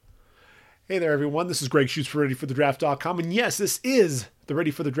Hey there, everyone. This is Greg Schutz for ReadyForTheDraft.com. And yes, this is the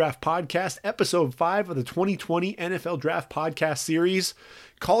Ready for the Draft podcast, episode 5 of the 2020 NFL Draft podcast series.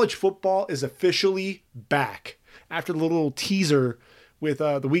 College football is officially back. After the little teaser with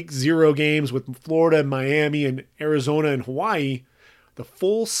the week 0 games with Florida and Miami and Arizona and Hawaii, the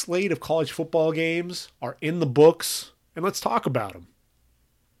full slate of college football games are in the books, and let's talk about them.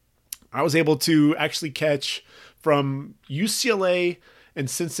 I was able to actually catch from UCLA and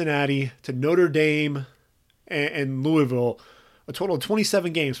Cincinnati to Notre Dame and Louisville, a total of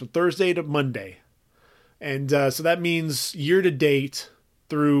 27 games from Thursday to Monday. And so that means year to date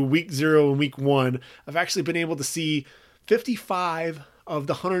through week 0 and week 1, I've actually been able to see 55 of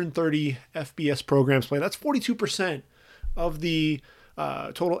the 130 FBS programs play. That's 42% of the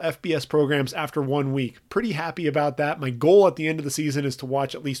total FBS programs after 1 week. Pretty happy about that. My goal at the end of the season is to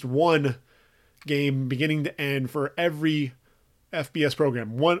watch at least one game beginning to end for every FBS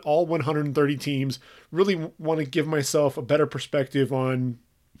program, all 130 teams. Really want to give myself a better perspective on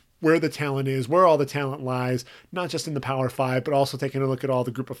where the talent is, where all the talent lies, not just in the Power 5, but also taking a look at all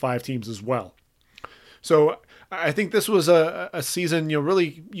the Group of 5 teams as well. So I think this was a season,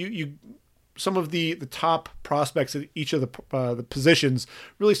 really you some of the top prospects at each of the positions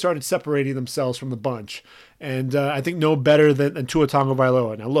really started separating themselves from the bunch. And I think no better than Tua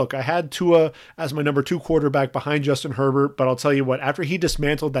Tagovailoa. Now, look, I had Tua as my number 2 quarterback behind Justin Herbert, but I'll tell you what, after he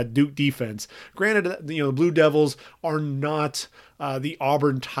dismantled that Duke defense, granted, the Blue Devils are not the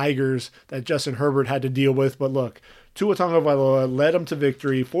Auburn Tigers that Justin Herbert had to deal with, but look, Tua Tagovailoa led them to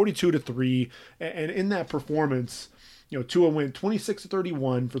victory, 42-3, and in that performance, Tua went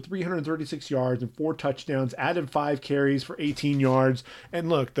 26-31 for 336 yards and 4 touchdowns, added 5 carries for 18 yards. And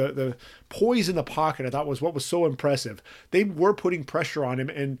look, the poise in the pocket, I thought, was what was so impressive. They were putting pressure on him,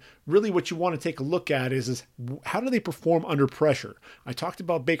 and really what you want to take a look at is how do they perform under pressure? I talked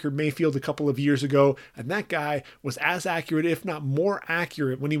about Baker Mayfield a couple of years ago, and that guy was as accurate, if not more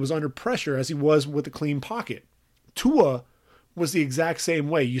accurate, when he was under pressure as he was with a clean pocket. Tua was the exact same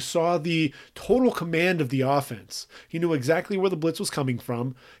way. You saw the total command of the offense. He knew exactly where the blitz was coming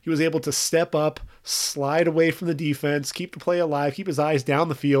from. He was able to step up, slide away from the defense, keep the play alive, keep his eyes down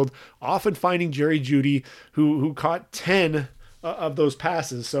the field, often finding Jerry Jeudy, who caught 10 of those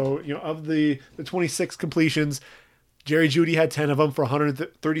passes. So, of the 26 completions, Jerry Jeudy had 10 of them for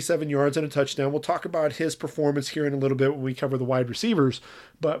 137 yards and a touchdown. We'll talk about his performance here in a little bit when we cover the wide receivers.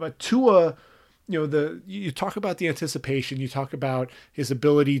 But Tua, you talk about the anticipation, you talk about his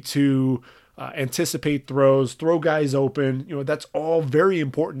ability to anticipate throws, throw guys open, that's all very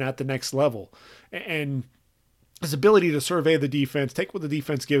important at the next level. And his ability to survey the defense, take what the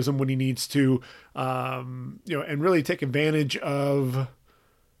defense gives him when he needs to, and really take advantage of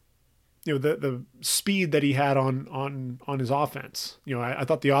the speed that he had on his offense. I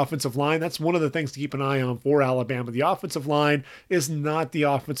thought the offensive line, that's one of the things to keep an eye on for Alabama. The offensive line is not the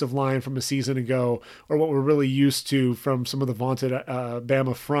offensive line from a season ago or what we're really used to from some of the vaunted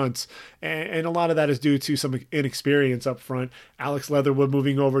Bama fronts. And a lot of that is due to some inexperience up front. Alex Leatherwood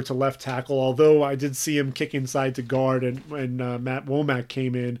moving over to left tackle, although I did see him kick inside to guard, and when Matt Womack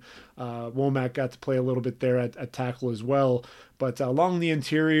came in, Womack got to play a little bit there at tackle as well. But along the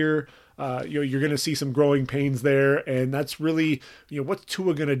interior, you're going to see some growing pains there, and that's really, what's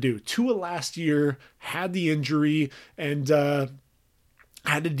Tua going to do? Tua last year had the injury and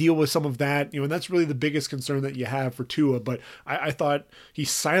had to deal with some of that, and that's really the biggest concern that you have for Tua. But I thought he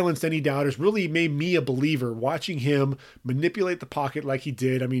silenced any doubters, really made me a believer watching him manipulate the pocket like he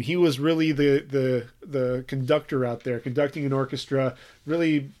did. I mean, he was really the conductor out there, conducting an orchestra,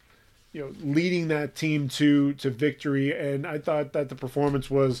 really leading that team to victory. And I thought that the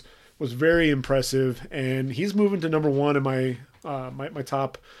performance was very impressive, and he's moving to number 1 in my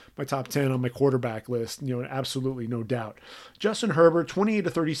top 10 on my quarterback list. Absolutely no doubt. Justin Herbert,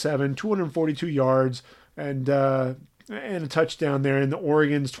 28-37, 242 yards, and a touchdown there in the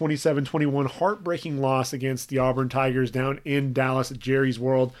Oregon's 27-21 heartbreaking loss against the Auburn Tigers down in Dallas at Jerry's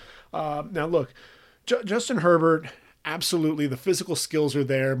World. Now look, Justin Herbert, absolutely, the physical skills are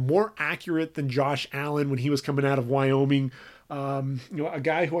there, more accurate than Josh Allen when he was coming out of Wyoming. A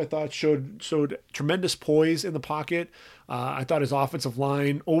guy who I thought showed tremendous poise in the pocket. I thought his offensive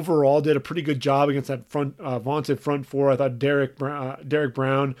line overall did a pretty good job against that vaunted front four. I thought Derek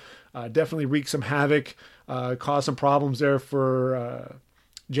Brown definitely wreaked some havoc, caused some problems there for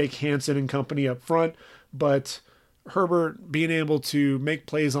Jake Hansen and company up front. But Herbert being able to make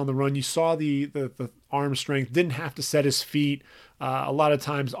plays on the run, you saw the arm strength, didn't have to set his feet a lot of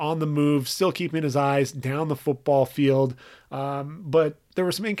times on the move, still keeping his eyes down the football field. But there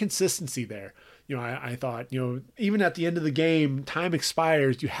was some inconsistency there. I thought, even at the end of the game, time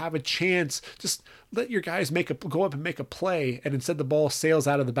expires, you have a chance, just let your guys go up and make a play, and instead the ball sails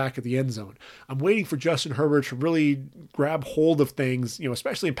out of the back of the end zone. I'm waiting for Justin Herbert to really grab hold of things,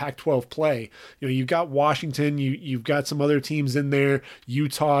 especially in Pac-12 play. You've got Washington, you've got some other teams in there,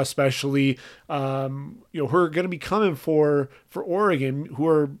 Utah especially, who are going to be coming for Oregon, who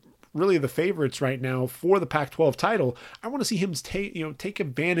are really the favorites right now for the Pac-12 title. I want to see him take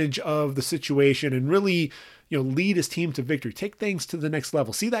advantage of the situation and really, lead his team to victory, take things to the next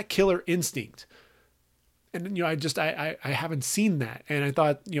level, see that killer instinct. And, I haven't seen that. And I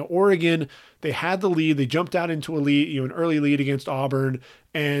thought, Oregon, they had the lead. They jumped out into a lead, an early lead against Auburn,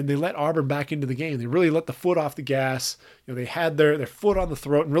 and they let Auburn back into the game. They really let the foot off the gas. They had their foot on the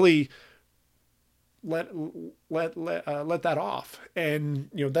throat and really let that off. And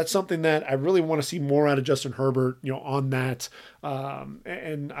that's something that I really want to see more out of Justin Herbert on that.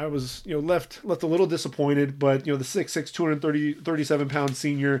 And I was left a little disappointed, but the 6'6", 237 pound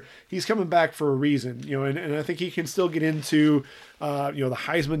senior, he's coming back for a reason. And I think he can still get into the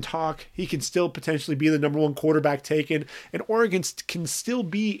Heisman talk. He can still potentially be the number one quarterback taken, and Oregon can still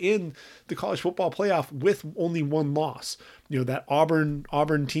be in the college football playoff with only one loss. That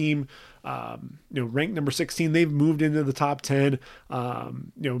Auburn team, ranked number 16, they've moved into the top 10.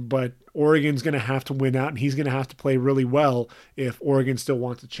 But Oregon's going to have to win out, and he's going to have to play really well if Oregon still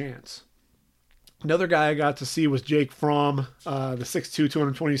wants a chance. Another guy I got to see was Jake Fromm, the 6'2",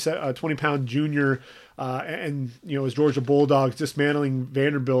 220 pound junior, and his Georgia Bulldogs dismantling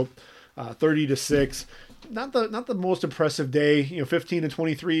Vanderbilt 30-6. Not the most impressive day. 15 to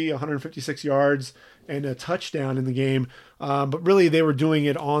 23, 156 yards and a touchdown in the game. But really, they were doing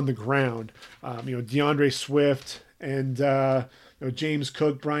it on the ground. DeAndre Swift and James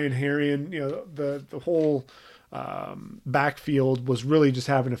Cook, Brian Herrien. The whole backfield was really just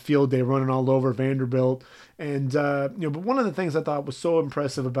having a field day, running all over Vanderbilt. And but one of the things I thought was so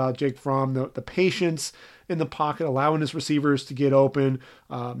impressive about Jake Fromm, the patience in the pocket, allowing his receivers to get open,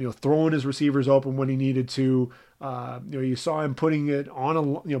 throwing his receivers open when he needed to. You saw him putting it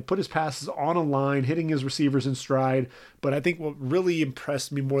on put his passes on a line, hitting his receivers in stride. But I think what really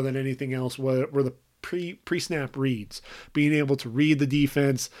impressed me more than anything else were the pre-snap reads, being able to read the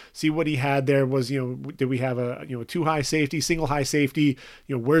defense, see what he had there. Was did we have a two high safety, single high safety?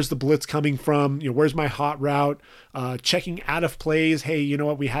 Where's the blitz coming from? Where's my hot route? Checking out of plays. Hey,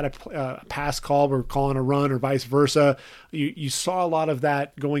 we had a pass call, we're calling a run, or vice versa. You saw a lot of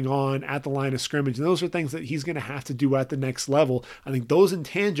that going on at the line of scrimmage, and those are things that he's going to have to do at the next level. I think those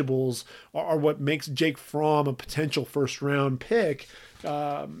intangibles are what makes Jake Fromm a potential first round pick.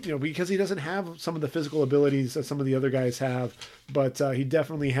 Because he doesn't have some of the physical abilities that some of the other guys have, but he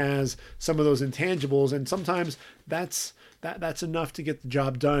definitely has some of those intangibles, and sometimes that's enough to get the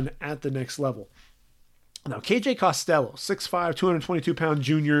job done at the next level. Now, KJ Costello, 6'5", 222 pound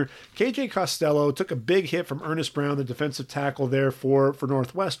junior. KJ Costello took a big hit from Ernest Brown, the defensive tackle there for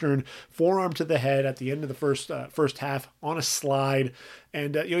Northwestern, forearm to the head at the end of the first half on a slide.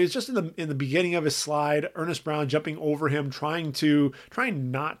 And he's just in the beginning of his slide. Ernest Brown jumping over him, trying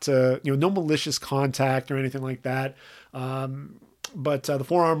not to, no malicious contact or anything like that. But the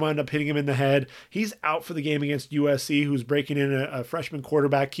forearm wound up hitting him in the head. He's out for the game against USC, who's breaking in a freshman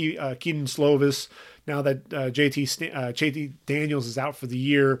quarterback, Keaton Slovis. Now that JT Daniels is out for the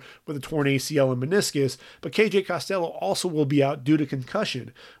year with a torn ACL and meniscus, but KJ Costello also will be out due to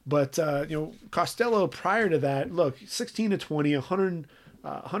concussion. But Costello prior to that, look, 16 to 20,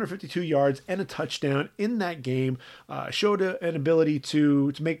 152 yards and a touchdown in that game. Showed an ability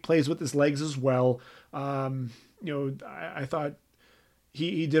to make plays with his legs as well. I thought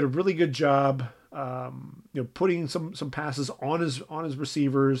he did a really good job, putting some passes on his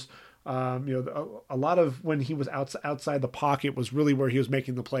receivers. A lot of when he was outside the pocket was really where he was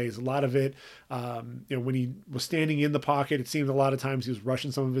making the plays. A lot of it, when he was standing in the pocket, it seemed a lot of times he was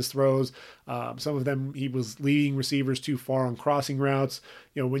rushing some of his throws. Some of them he was leading receivers too far on crossing routes.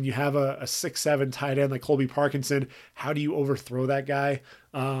 When you have a 6'7" tight end like Colby Parkinson, how do you overthrow that guy?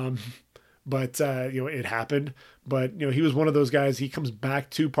 But it happened. But he was one of those guys. He comes back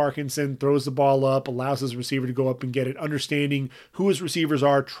to Parkinson, throws the ball up, allows his receiver to go up and get it, understanding who his receivers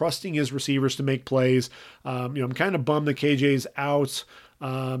are, trusting his receivers to make plays. I'm kind of bummed that KJ's out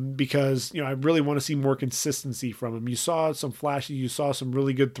because I really want to see more consistency from him. You saw some flashes, you saw some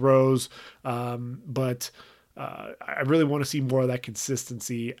really good throws, but I really want to see more of that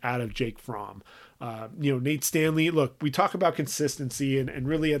consistency out of Jake Fromm. Nate Stanley, look, we talk about consistency and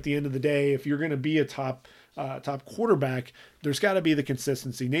really at the end of the day, if you're going to be a top top quarterback, there's got to be the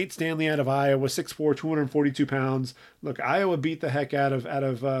consistency. Nate Stanley out of Iowa, 6'4", 242 pounds. Look, Iowa beat the heck out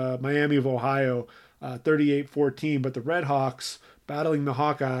of Miami of Ohio, 38-14. But the Red Hawks battling the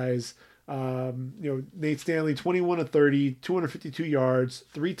Hawkeyes. Nate Stanley, 21 of 30, 252 yards,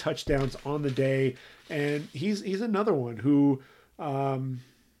 3 touchdowns on the day, and he's another one who.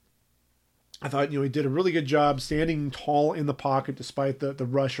 I thought, he did a really good job standing tall in the pocket despite the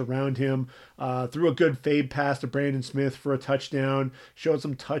rush around him. Threw a good fade pass to Brandon Smith for a touchdown. Showed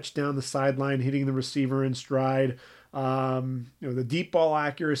some touch down the sideline, hitting the receiver in stride. The deep ball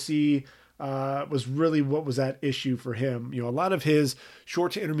accuracy was really what was at issue for him. A lot of his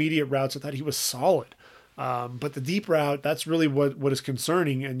short to intermediate routes, I thought he was solid. But the deep route, that's really what is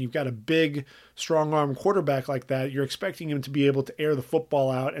concerning. And you've got a big, strong arm quarterback like that. You're expecting him to be able to air the football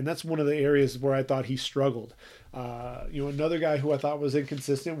out. And that's one of the areas where I thought he struggled. Another guy who I thought was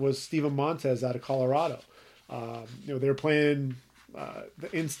inconsistent was Steven Montez out of Colorado. They're playing the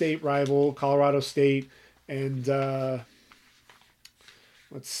in-state rival, Colorado State. And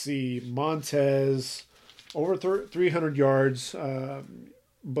let's see, Montez over 300 yards.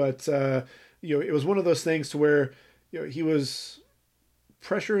 But it was one of those things to where, he was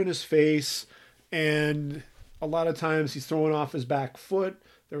pressure in his face, and a lot of times he's throwing off his back foot.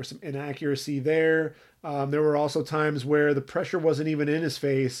 There was some inaccuracy there. There were also times where the pressure wasn't even in his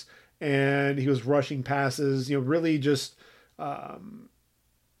face, and he was rushing passes. Really just, the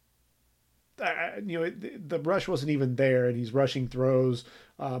rush wasn't even there, and he's rushing throws.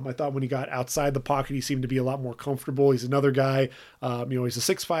 I thought when he got outside the pocket, he seemed to be a lot more comfortable. He's another guy, he's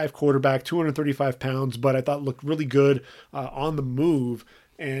a 6'5" quarterback, 235 pounds, but I thought looked really good on the move.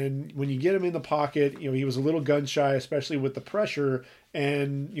 And when you get him in the pocket, he was a little gun shy, especially with the pressure.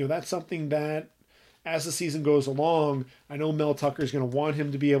 And, that's something that as the season goes along, I know Mel Tucker is going to want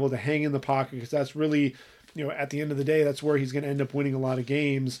him to be able to hang in the pocket, because that's really, at the end of the day, that's where he's going to end up winning a lot of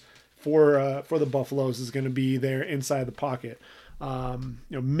games for the Buffaloes, is going to be there inside the pocket.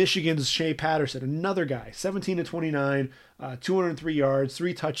 Michigan's Shea Patterson, another guy, 17 to 29, 203 yards,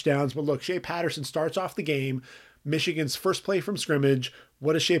 3 touchdowns. But look, Shea Patterson starts off the game. Michigan's first play from scrimmage.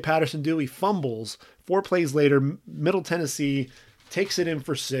 What does Shea Patterson do? He fumbles. 4 plays later, Middle Tennessee takes it in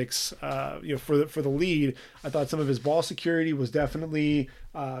for 6. For the lead. I thought some of his ball security was definitely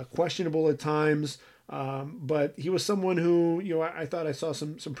questionable at times. But he was someone who, I thought I saw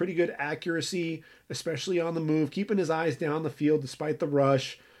some pretty good accuracy, especially on the move, keeping his eyes down the field despite the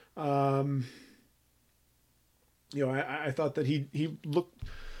rush. I thought that he looked,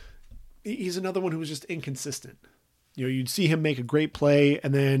 he's another one who was just inconsistent. You'd see him make a great play,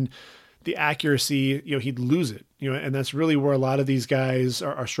 and then the accuracy, he'd lose it, and that's really where a lot of these guys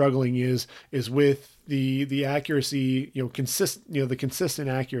are struggling is with the accuracy, the consistent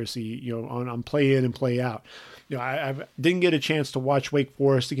accuracy, on play in and play out. I didn't get a chance to watch Wake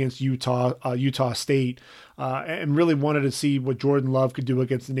Forest against Utah State, and really wanted to see what Jordan Love could do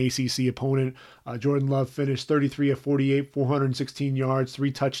against an ACC opponent. Jordan Love finished 33 of 48, 416 yards, 3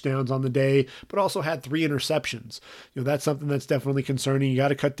 touchdowns on the day, but also had 3 interceptions. That's something that's definitely concerning. You got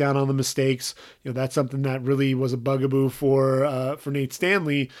to cut down on the mistakes. That's something that really was a bugaboo for Nate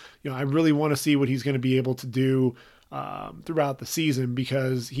Stanley. I really want to see what he's going to be able to do throughout the season,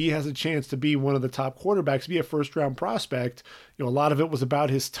 because he has a chance to be one of the top quarterbacks, be a first-round prospect. A lot of it was about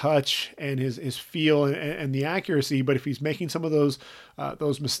his touch and his feel and the accuracy. But if he's making some of those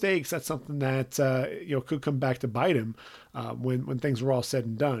mistakes, that's something that could come back to bite him when things were all said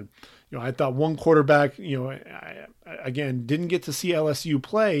and done. I thought one quarterback, again, didn't get to see LSU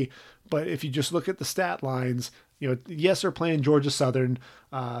play, but if you just look at the stat lines, yes, they're playing Georgia Southern,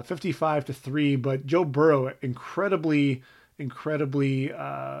 55-3, but Joe Burrow, incredibly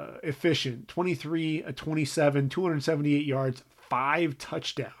efficient, 23-27, 278 yards, 5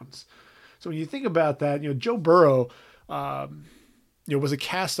 touchdowns. So when you think about that, Joe Burrow, was a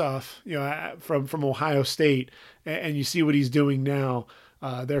cast-off, from Ohio State, and you see what he's doing now.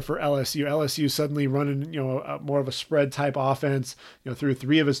 There for LSU. LSU suddenly running, more of a spread type offense, through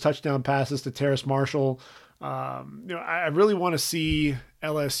 3 of his touchdown passes to Terrace Marshall. I really want to see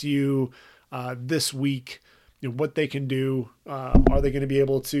LSU this week, what they can do. Are they going to be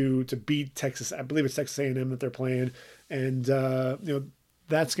able to beat Texas? I believe it's Texas A&M that they're playing. And,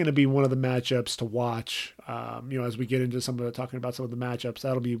 that's going to be one of the matchups to watch. As we get into talking about some of the matchups,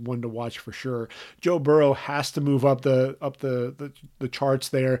 that'll be one to watch for sure. Joe Burrow has to move up the charts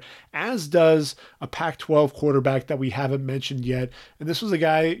there, as does a Pac-12 quarterback that we haven't mentioned yet. And this was a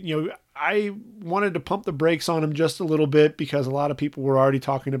guy, I wanted to pump the brakes on him just a little bit because a lot of people were already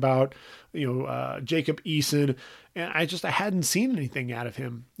talking about, Jacob Eason, and I hadn't seen anything out of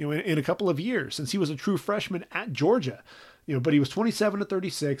him, in a couple of years since he was a true freshman at Georgia. But he was 27 to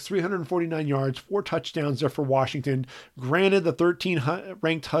 36, 349 yards, 4 touchdowns there for Washington. Granted, the 13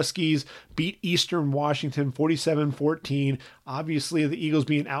 ranked Huskies beat Eastern Washington 47-14. Obviously, the Eagles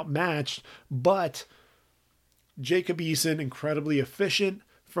being outmatched, but Jacob Eason, incredibly efficient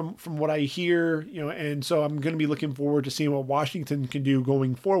from what I hear, and so I'm going to be looking forward to seeing what Washington can do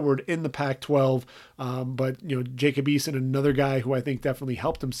going forward in the Pac-12. But Jacob Eason, another guy who I think definitely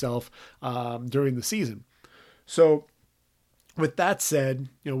helped himself during the season. So with that said,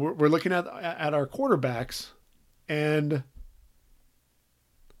 we're looking at our quarterbacks, and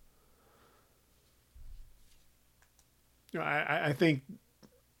I think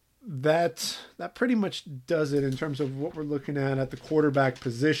that pretty much does it in terms of what we're looking at the quarterback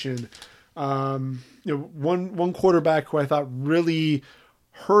position. One quarterback who I thought really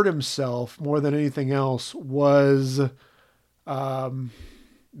hurt himself more than anything else was, it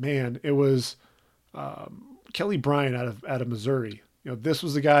was Kelly Bryant out of Missouri. This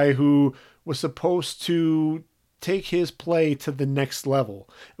was a guy who was supposed to take his play to the next level,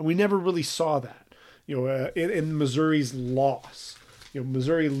 and we never really saw that. In Missouri's loss.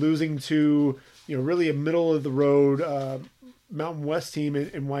 Missouri losing to, really a middle of the road Mountain West team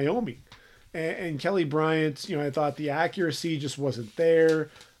in Wyoming. And Kelly Bryant, I thought the accuracy just wasn't there.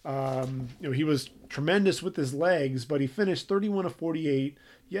 He was tremendous with his legs, but he finished 31 of 48.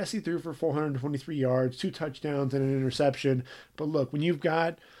 Yes, he threw for 423 yards, 2 touchdowns and an interception. But look, when you've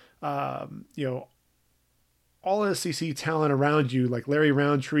got, all SEC talent around you, like Larry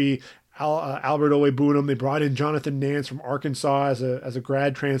Roundtree, Albert Owe-Bunam. They brought in Jonathan Nance from Arkansas as a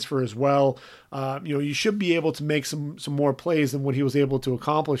grad transfer as well. You should be able to make some more plays than what he was able to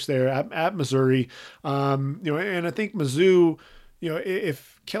accomplish there at Missouri. And I think Mizzou,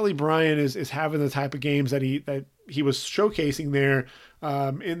 if Kelly Bryant is having the type of games that he was showcasing there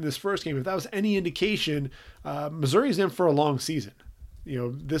in this first game, if that was any indication, Missouri's in for a long season.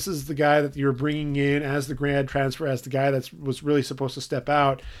 This is the guy that you're bringing in as the grad transfer, as the guy that was really supposed to step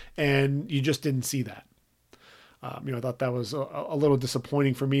out, and you just didn't see that. I thought that was a little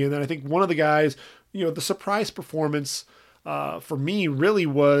disappointing for me. And then I think one of the guys, the surprise performance for me really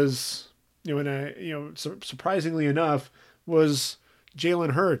was, surprisingly enough, was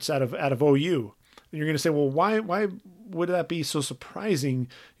Jalen Hurts out of OU. And you're going to say, well, why would that be so surprising?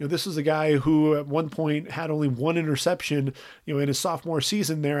 This is a guy who at one point had only 1 interception, in his sophomore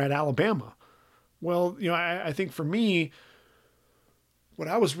season there at Alabama. Well, I think for me, what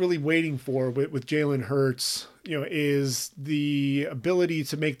I was really waiting for with Jalen Hurts, is the ability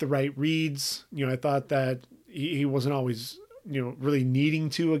to make the right reads. I thought that he wasn't always, really needing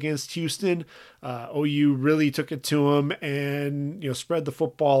to against Houston. OU really took it to him and, spread the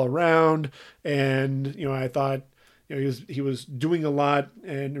football around. And, I thought, he was doing a lot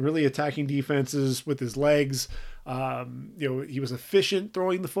and really attacking defenses with his legs. He was efficient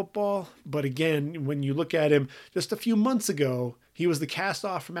throwing the football. But again, when you look at him just a few months ago, he was the cast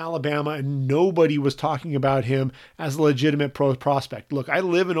off from Alabama and nobody was talking about him as a legitimate pro prospect. Look, I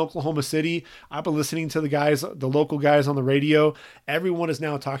live in Oklahoma City. I've been listening to the local guys on the radio. Everyone is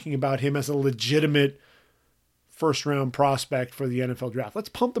now talking about him as a legitimate first round prospect for the NFL draft. Let's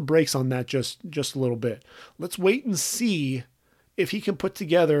pump the brakes on that just a little bit. Let's wait and see if he can put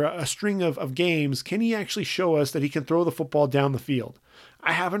together a string of games. Can he actually show us that he can throw the football down the field?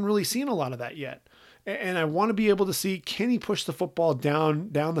 I haven't really seen a lot of that yet. And I want to be able to see, can he push the football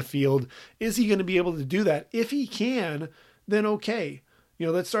down the field? Is he going to be able to do that? If he can, then okay.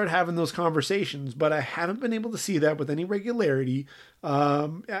 Let's start having those conversations. But I haven't been able to see that with any regularity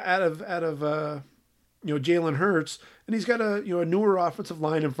out of Jalen Hurts, and he's got a newer offensive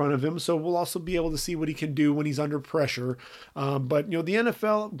line in front of him, so we'll also be able to see what he can do when he's under pressure. But the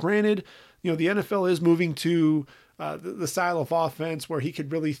NFL, granted, the NFL is moving to the style of offense where he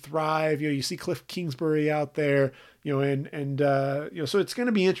could really thrive. You see Cliff Kingsbury out there, so it's going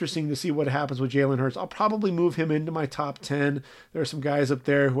to be interesting to see what happens with Jalen Hurts. I'll probably move him into my top 10. There are some guys up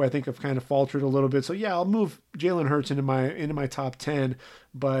there who I think have kind of faltered a little bit, so yeah, I'll move Jalen Hurts into my top 10,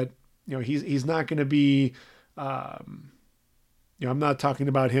 but he's not going to be, I'm not talking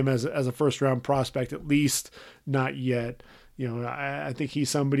about him as a first round prospect, at least not yet. I think he's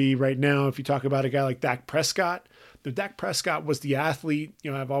somebody right now, if you talk about a guy like Dak Prescott, Dak Prescott was the athlete.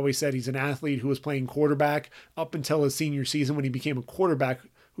 I've always said he's an athlete who was playing quarterback up until his senior season when he became a quarterback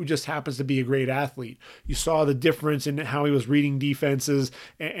who just happens to be a great athlete. You saw the difference in how he was reading defenses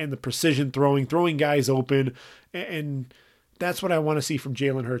and the precision throwing guys open. And That's what I want to see from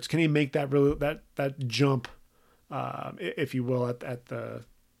Jalen Hurts. Can he make that really that jump, if you will, at the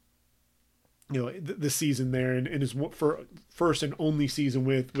the season there, and his first and only season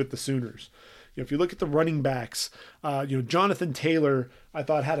with the Sooners. If you look at the running backs, Jonathan Taylor, I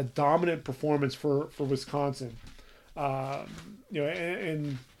thought had a dominant performance for Wisconsin.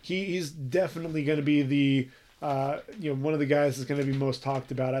 And he's definitely going to be the one of the guys that's going to be most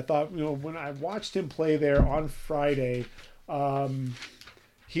talked about. I thought, when I watched him play there on Friday,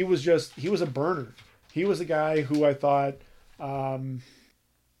 he was a burner. He was a guy who I thought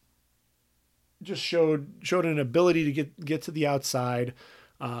just showed an ability to get to the outside,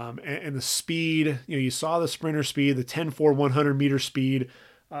 and the speed. You saw the sprinter speed, the 10-4 100-meter speed.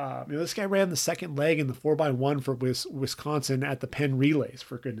 This guy ran the second leg in the 4x1 for Wisconsin at the Penn Relays,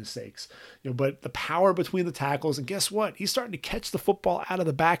 for goodness sakes. But the power between the tackles, and guess what? He's starting to catch the football out of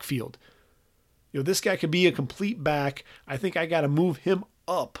the backfield. This guy could be a complete back. I think I got to move him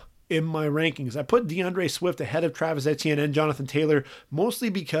up in my rankings. I put DeAndre Swift ahead of Travis Etienne and Jonathan Taylor, mostly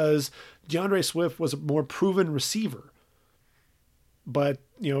because DeAndre Swift was a more proven receiver. But,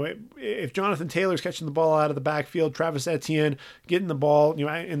 if Jonathan Taylor's catching the ball out of the backfield, Travis Etienne getting the ball,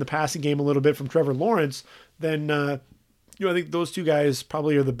 in the passing game a little bit from Trevor Lawrence, then, I think those two guys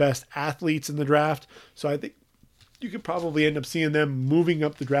probably are the best athletes in the draft. So I think you could probably end up seeing them moving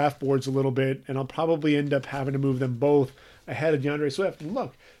up the draft boards a little bit, and I'll probably end up having to move them both ahead of DeAndre Swift. And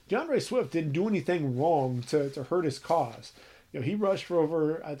look, DeAndre Swift didn't do anything wrong to hurt his cause. He rushed for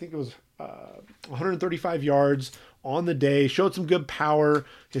over, I think it was 135 yards on the day, showed some good power.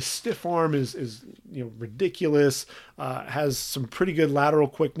 His stiff arm is ridiculous, has some pretty good lateral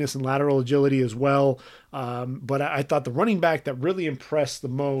quickness and lateral agility as well. But I thought the running back that really impressed the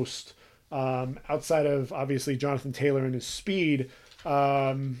most, outside of obviously Jonathan Taylor and his speed,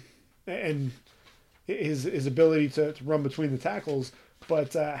 and his ability to run between the tackles,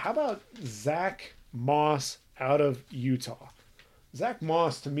 but how about Zach Moss out of Utah? Zach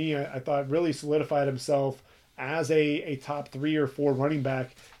Moss, to me, I thought really solidified himself as a top 3 or 4 running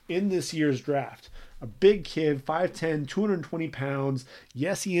back in this year's draft. A big kid, 5'10", 220 pounds.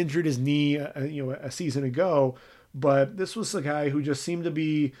 Yes, he injured his knee a season ago, but this was a guy who just seemed to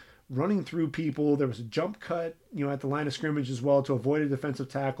be running through people. There was a jump cut, at the line of scrimmage as well to avoid a defensive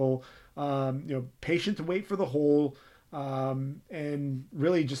tackle. Patient to wait for the hole, and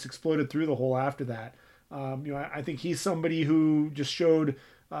really just exploded through the hole after that. I think he's somebody who just showed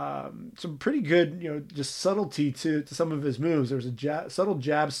some pretty good, just subtlety to some of his moves. There was a subtle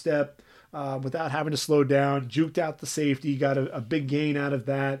jab step without having to slow down, juked out the safety, got a big gain out of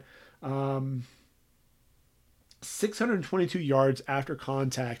that. 622 yards after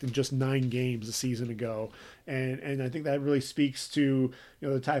contact in just 9 games a season ago. And I think that really speaks to,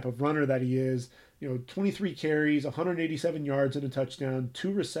 the type of runner that he is. 23 carries, 187 yards and a touchdown,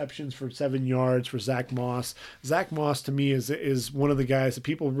 2 receptions for 7 yards for Zach Moss. Zach Moss, to me, is one of the guys that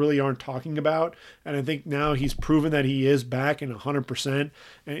people really aren't talking about. And I think now he's proven that he is back in 100%.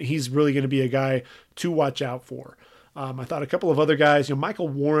 And he's really going to be a guy to watch out for. I thought a couple of other guys, Michael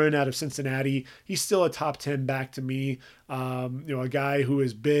Warren out of Cincinnati, he's still a top 10 back to me. A guy who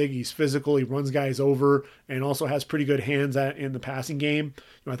is big, he's physical, he runs guys over, and also has pretty good hands in the passing game.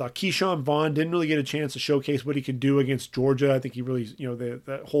 I thought Keyshawn Vaughn didn't really get a chance to showcase what he can do against Georgia. I think he really,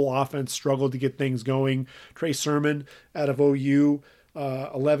 the whole offense struggled to get things going. Trey Sermon out of OU,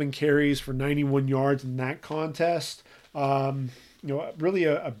 11 carries for 91 yards in that contest. Really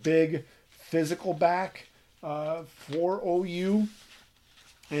a big physical back for OU.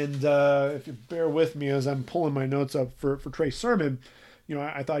 And if you bear with me as I'm pulling my notes up for Trey Sermon,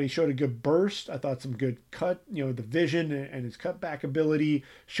 I thought he showed a good burst. I thought some good cut, the vision and his cutback ability.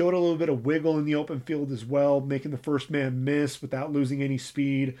 Showed a little bit of wiggle in the open field as well, making the first man miss without losing any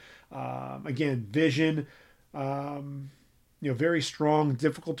speed. Again, vision. Very strong,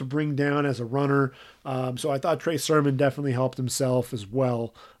 difficult to bring down as a runner. So I thought Trey Sermon definitely helped himself as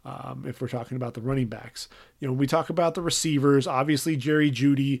well, if we're talking about the running backs. When we talk about the receivers, obviously Jerry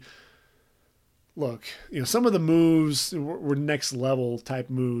Jeudy. Look, some of the moves were next level type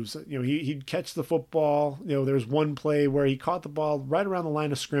moves. He'd catch the football. There's one play where he caught the ball right around the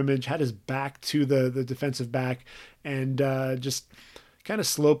line of scrimmage, had his back to the defensive back, and just kind of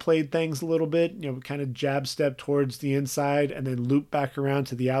slow played things a little bit, kind of jab step towards the inside and then loop back around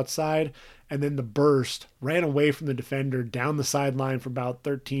to the outside. And then the burst ran away from the defender down the sideline for about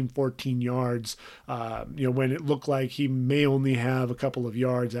 13, 14 yards, when it looked like he may only have a couple of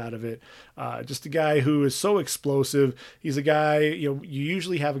yards out of it. Just a guy who is so explosive. He's a guy, you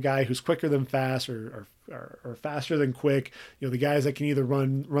usually have a guy who's quicker than fast or faster than quick. The guys that can either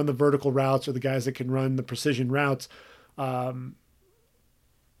run the vertical routes or the guys that can run the precision routes.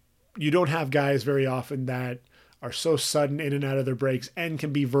 You don't have guys very often that are so sudden in and out of their breaks and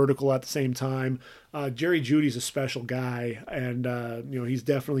can be vertical at the same time. Jerry Jeudy's a special guy, and he's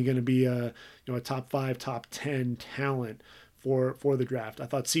definitely going to be a top 5, top 10 talent for the draft. I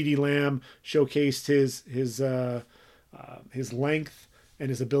thought CeeDee Lamb showcased his length and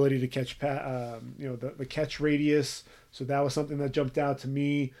his ability to catch the catch radius. So that was something that jumped out to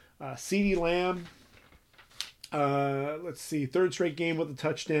me. CeeDee Lamb, let's see, third straight game with a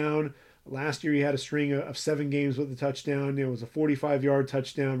touchdown. Last year he had a string of 7 games with a touchdown. It was a 45-yard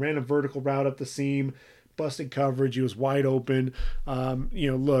touchdown, ran a vertical route up the seam, busted coverage. He was wide open.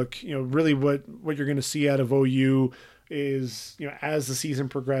 Really what you're going to see out of OU is, as the season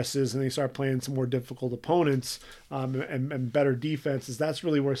progresses and they start playing some more difficult opponents and better defenses, that's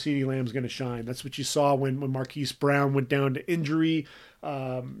really where CeeDee Lamb's going to shine. That's what you saw when Marquise Brown went down to injury.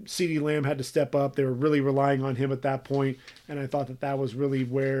 CeeDee Lamb had to step up. They were really relying on him at that point, and I thought that was really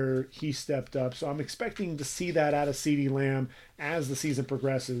where he stepped up. So I'm expecting to see that out of CeeDee Lamb as the season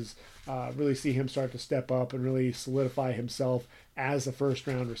progresses, really see him start to step up and really solidify himself as a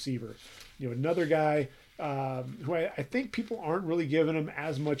first-round receiver. Another guy who I think people aren't really giving him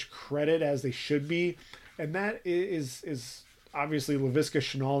as much credit as they should be, and that is obviously Laviska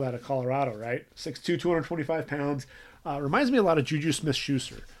Shenault out of Colorado, right? 6'2", 225 pounds. Reminds me a lot of Juju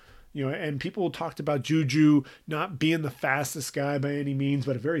Smith-Schuster. And people talked about Juju not being the fastest guy by any means,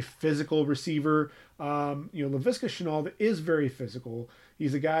 but a very physical receiver. Laviska Shenault is very physical.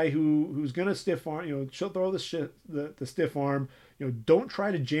 He's a guy who's going to stiff arm, she'll throw the stiff arm. Don't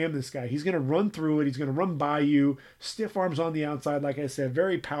try to jam this guy. He's going to run through it. He's going to run by you. Stiff arms on the outside, like I said,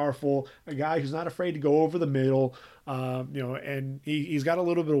 very powerful. A guy who's not afraid to go over the middle. And he's got a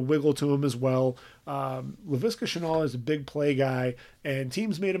little bit of wiggle to him as well. Laviska Shenault is a big play guy, and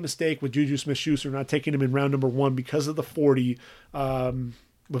teams made a mistake with Juju Smith-Schuster not taking him in round number 1 because of the 40. Laviska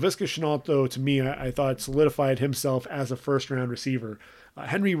Shenault, though, to me, I thought solidified himself as a first-round receiver.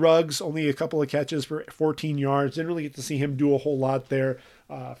 Henry Ruggs, only a couple of catches for 14 yards. Didn't really get to see him do a whole lot there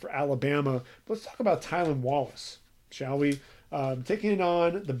for Alabama. But let's talk about Tylan Wallace, shall we? Taking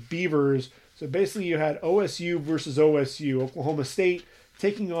on the Beavers. So basically you had OSU versus OSU, Oklahoma State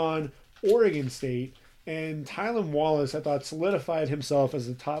taking on Oregon State. And Tylan Wallace, I thought, solidified himself as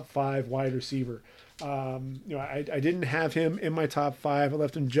a top 5 wide receiver. I didn't have him in my top 5. I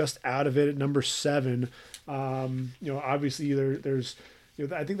left him just out of it at number 7. Obviously there's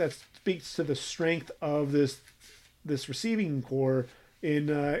I think that speaks to the strength of this receiving core in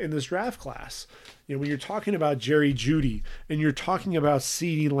this draft class. When you're talking about Jerry Jeudy and you're talking about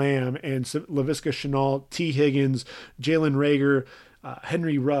CeeDee Lamb and Laviska Shenault, T. Higgins, Jalen Reagor,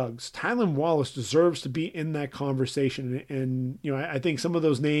 Henry Ruggs, Tylan Wallace deserves to be in that conversation. And I think some of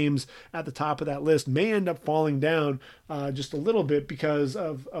those names at the top of that list may end up falling down just a little bit because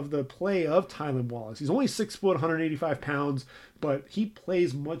of the play of Tylan Wallace. He's only 6 foot, 185 pounds, but he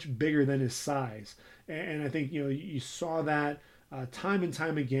plays much bigger than his size. And I think, you saw that time and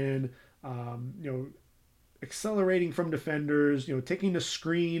time again, accelerating from defenders, taking the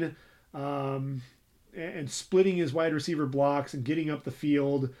screen, and splitting his wide receiver blocks and getting up the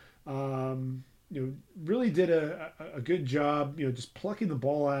field. Really did a good job, just plucking the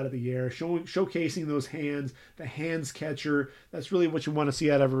ball out of the air, showcasing those hands, the hands catcher. That's really what you want to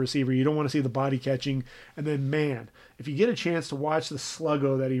see out of a receiver. You don't want to see the body catching. And then, man, if you get a chance to watch the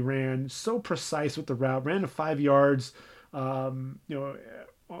sluggo that he ran, so precise with the route, ran to 5 yards,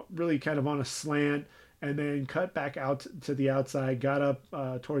 really kind of on a slant, and then cut back out to the outside, got up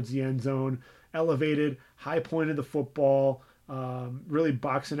towards the end zone, elevated, high pointed the football, really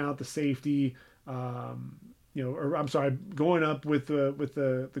boxing out the safety, going up with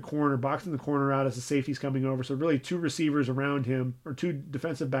the corner, boxing the corner out as the safety's coming over. So really 2 receivers around him, or 2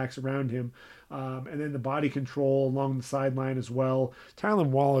 defensive backs around him, and then the body control along the sideline as well. Tylan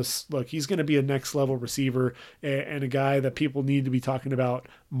Wallace, look, he's going to be a next level receiver and a guy that people need to be talking about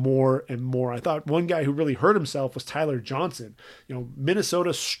more and more. I thought one guy who really hurt himself was Tyler Johnson.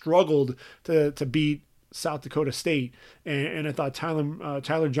 Minnesota struggled to beat South Dakota State, and I thought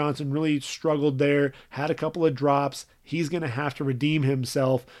Tyler Johnson really struggled there, had a couple of drops. He's going to have to redeem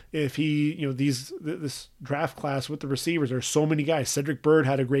himself if he, this draft class with the receivers, there's so many guys. Cedric Byrd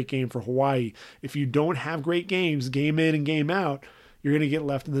had a great game for Hawaii. If you don't have great games, game in and game out, you're going to get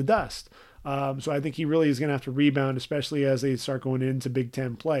left in the dust. So I think he really is going to have to rebound, especially as they start going into Big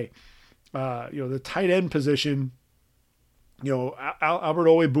Ten play. The tight end position, Albert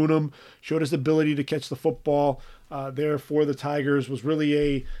Owe-Bunam showed his ability to catch the football there for the Tigers, was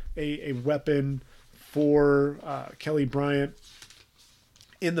really a weapon for Kelly Bryant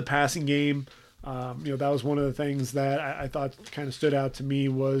in the passing game. That was one of the things that I thought kind of stood out to me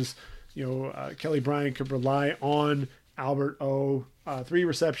was, Kelly Bryant could rely on Albert O. 3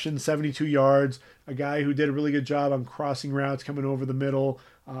 receptions, 72 yards, a guy who did a really good job on crossing routes, coming over the middle,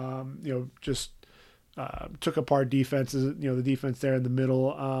 just took apart defenses, the defense there in the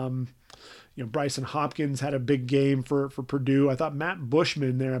middle. Bryson Hopkins had a big game for Purdue. I thought Matt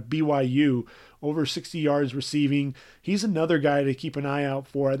Bushman there at BYU, over 60 yards receiving. He's another guy to keep an eye out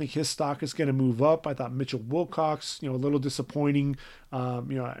for. I think his stock is going to move up. I thought Mitchell Wilcox, a little disappointing.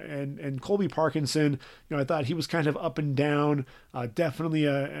 And Colby Parkinson, I thought he was kind of up and down. Definitely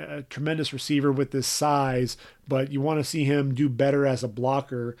a tremendous receiver with this size, but you want to see him do better as a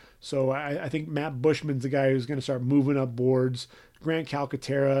blocker. So I think Matt Bushman's the guy who's going to start moving up boards. Grant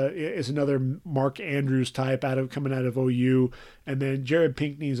Calcaterra is another Mark Andrews type coming out of OU. And then Jared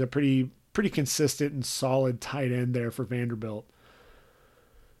Pinkney is a pretty consistent and solid tight end there for Vanderbilt.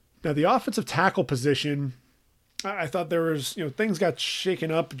 Now the offensive tackle position, I thought there was, things got shaken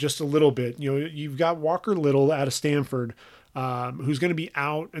up just a little bit. You've got Walker Little out of Stanford, who's going to be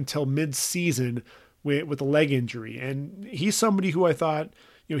out until mid-season with a leg injury. And he's somebody who I thought,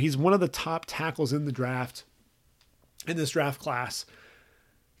 he's one of the top tackles in the draft, in this draft class.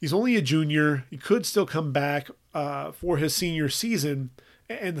 He's only a junior. He could still come back for his senior season.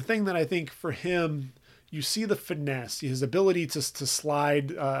 And the thing that I think for him, you see the finesse, his ability to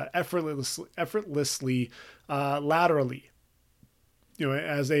slide effortlessly laterally,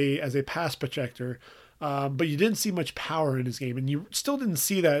 as a pass protector. But you didn't see much power in his game, and you still didn't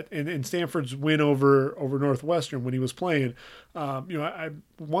see that in Stanford's win over Northwestern when he was playing. I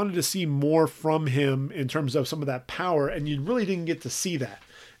wanted to see more from him in terms of some of that power, and you really didn't get to see that.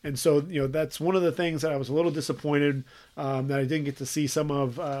 And so, that's one of the things that I was a little disappointed that I didn't get to see some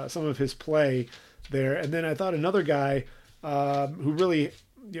of his play there. And then I thought another guy who really,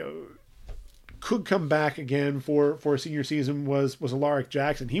 could come back again for a senior season was Alaric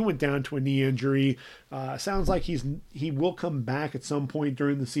Jackson. He went down to a knee injury. Sounds like he will come back at some point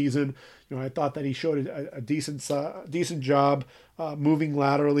during the season. I thought that he showed a decent job moving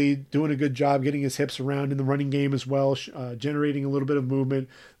laterally, doing a good job getting his hips around in the running game as well, generating a little bit of movement.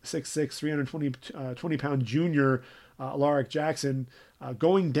 6'6", 320-pound junior Alaric Jackson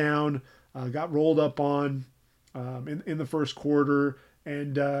going down, got rolled up on in the first quarter.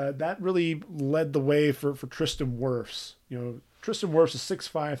 And that really led the way for Tristan Wirfs. Tristan Wirfs is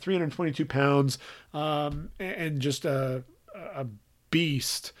 6'5", 322 pounds, and just a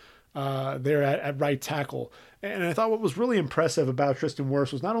beast there at right tackle. And I thought what was really impressive about Tristan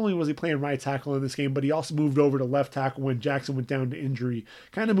Wirfs was not only was he playing right tackle in this game, but he also moved over to left tackle when Jackson went down to injury.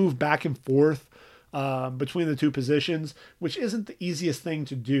 Kind of moved back and forth between the two positions, which isn't the easiest thing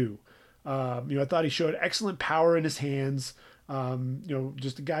to do. I thought he showed excellent power in his hands.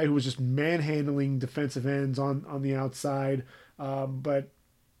 Just a guy who was just manhandling defensive ends on the outside. But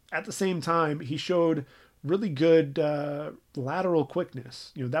at the same time, he showed really good lateral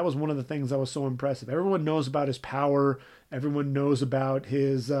quickness. That was one of the things that was so impressive. Everyone knows about his power. Everyone knows about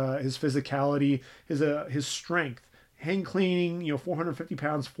his physicality, his strength. Hang cleaning, 450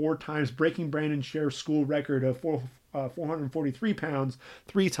 pounds 4 times, breaking Brandon Scherf's school record of 443 pounds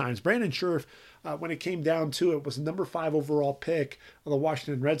 3 times. Brandon Scherf, when it came down to it, was the number 5 overall pick of the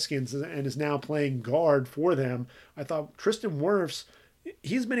Washington Redskins and is now playing guard for them. I thought Tristan Wirfs,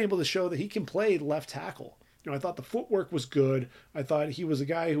 he's been able to show that he can play left tackle. I thought the footwork was good. I thought he was a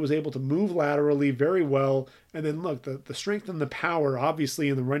guy who was able to move laterally very well. And then look, the strength and the power, obviously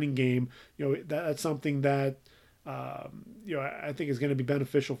in the running game, that's something that I think is going to be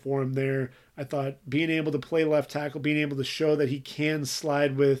beneficial for him there. I thought being able to play left tackle, being able to show that he can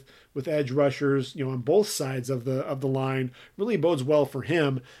slide with edge rushers, on both sides of the line, really bodes well for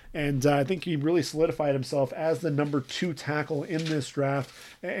him. And I think he really solidified himself as the number 2 tackle in this draft.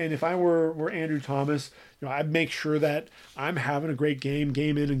 And if I were Andrew Thomas, I'd make sure that I'm having a great game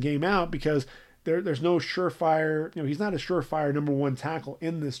in and game out, because there's no surefire. He's not a surefire number 1 tackle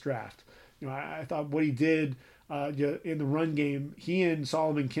in this draft. I thought what he did in the run game, he and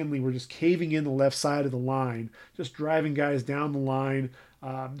Solomon Kinley were just caving in the left side of the line, just driving guys down the line.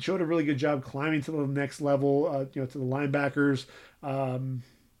 Showed a really good job climbing to the next level, to the linebackers,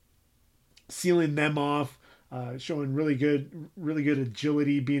 sealing them off, showing really good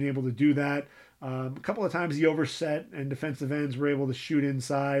agility, being able to do that. A couple of times he overset and defensive ends were able to shoot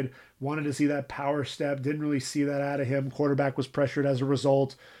inside. Wanted to see that power step. Didn't really see that out of him. Quarterback was pressured as a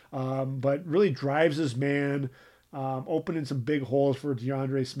result. But really drives his man, opening some big holes for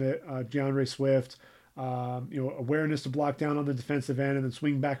DeAndre Swift. Awareness to block down on the defensive end and then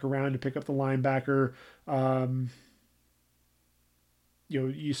swing back around to pick up the linebacker.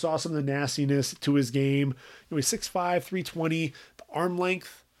 You saw some of the nastiness to his game. He's 6'5", 320. The arm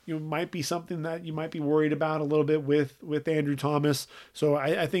length, might be something that you might be worried about a little bit with Andrew Thomas. So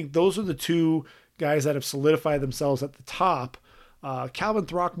I think those are the two guys that have solidified themselves at the top. Calvin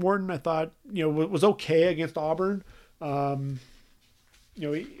Throckmorton, I thought, was okay against Auburn. There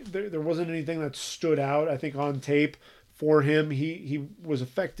wasn't anything that stood out, I think, on tape for him. He was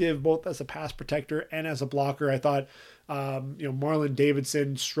effective both as a pass protector and as a blocker. I thought, Marlon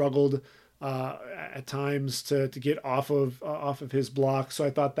Davidson struggled at times to get off of his block. So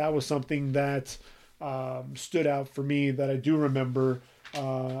I thought that was something that stood out for me that I do remember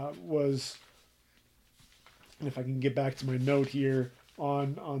was, and if I can get back to my note here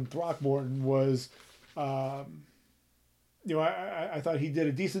on Throckmorton, was, I thought he did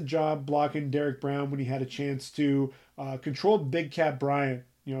a decent job blocking Derek Brown when he had a chance to. Controlled Big Cat Bryant,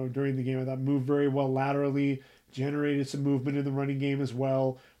 during the game. I thought moved very well laterally, generated some movement in the running game as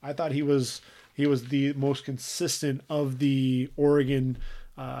well. I thought he was the most consistent of the Oregon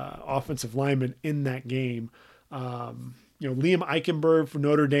offensive linemen in that game. Liam Eichenberg for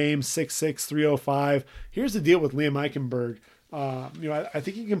Notre Dame, 6'6", 305. Here's the deal with Liam Eichenberg. I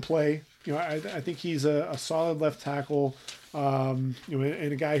think he can play. I think he's a solid left tackle, and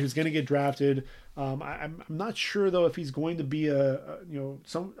a guy who's going to get drafted. I'm not sure though if he's going to be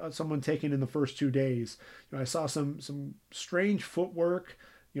someone taken in the first 2 days. I saw some strange footwork.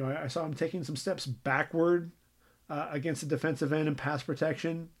 I saw him taking some steps backward against the defensive end in pass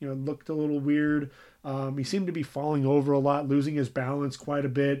protection. It looked a little weird. He seemed to be falling over a lot, losing his balance quite a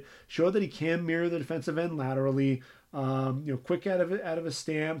bit. Showed that he can mirror the defensive end laterally. Quick out of his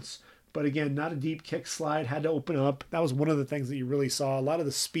stance, but again, not a deep kick slide. Had to open up. That was one of the things that you really saw. A lot of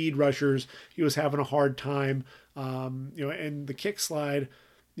the speed rushers, he was having a hard time. And the kick slide,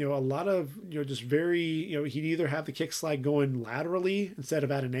 a lot of just very he'd either have the kick slide going laterally instead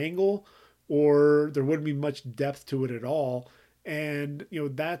of at an angle, or there wouldn't be much depth to it at all. And,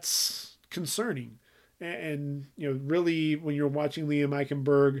 that's concerning. And really when you're watching Liam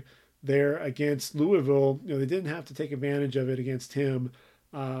Eichenberg there against Louisville, they didn't have to take advantage of it against him.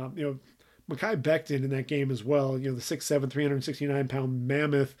 Mekhi Becton in that game as well, the 6'7", 369-pound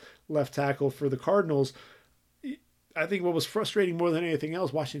mammoth left tackle for the Cardinals. I think what was frustrating more than anything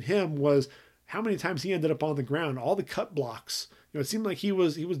else watching him was how many times he ended up on the ground, all the cut blocks. It seemed like he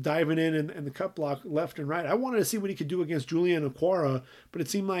was diving in and the cut block left and right. I wanted to see what he could do against Julian Okwara, but it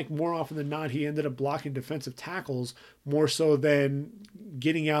seemed like more often than not he ended up blocking defensive tackles more so than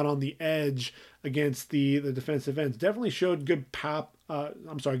getting out on the edge against the defensive ends. Definitely showed good pop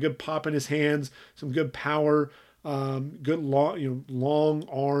in his hands, some good power, good long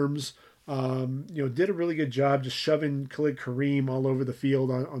arms. Did a really good job just shoving Khalid Kareem all over the field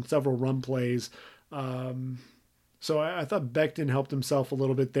on several run plays. So I thought Becton helped himself a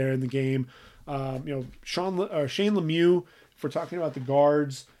little bit there in the game. Shane Lemieux, if we're talking about the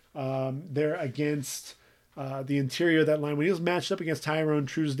guards, there against the interior of that line. When he was matched up against Tyrone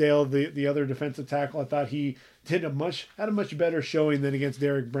Truesdale, the other defensive tackle, I thought he had a much better showing than against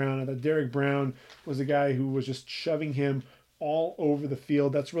Derek Brown. I thought Derek Brown was a guy who was just shoving him all over the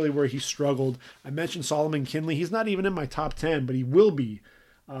field. That's really where he struggled. I mentioned Solomon Kinley. He's not even in my top 10, but he will be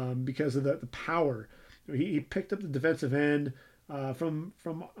because of the power. He picked up the defensive end from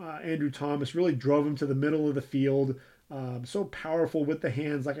Andrew Thomas, really drove him to the middle of the field. So powerful with the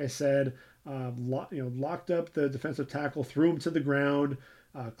hands, like I said. Locked up the defensive tackle, threw him to the ground,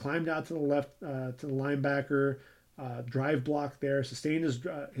 climbed out to the left to the linebacker, drive block there, sustained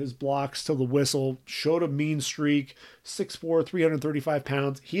his blocks till the whistle, showed a mean streak, 6'4", 335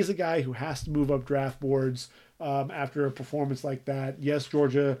 pounds. He's a guy who has to move up draft boards after a performance like that. Yes,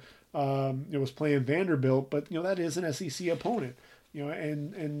 Georgia was playing Vanderbilt, but that is an SEC opponent,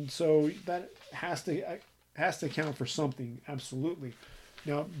 and so that has to count for something. Absolutely.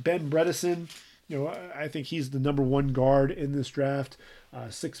 Now Ben Bredesen, I think he's the number one guard in this draft,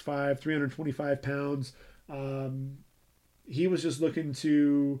 6'5", 325 pounds. He was just looking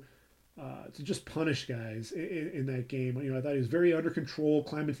to just punish guys in that game. I thought he was very under control,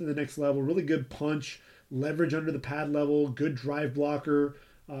 climbing to the next level, really good punch, leverage under the pad level, good drive blocker.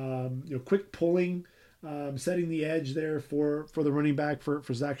 Quick pulling, setting the edge there for the running back for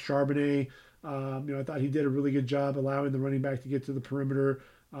Zach Charbonnet. I thought he did a really good job allowing the running back to get to the perimeter,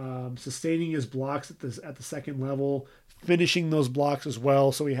 sustaining his blocks at the second level, finishing those blocks as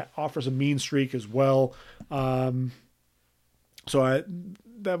well. So he offers a mean streak as well. That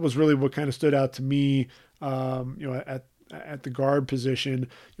was really what kind of stood out to me. At the guard position,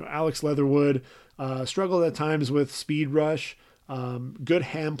 Alex Leatherwood struggled at times with speed rush. Good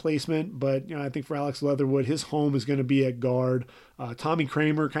hand placement, but I think for Alex Leatherwood, his home is going to be at guard. Tommy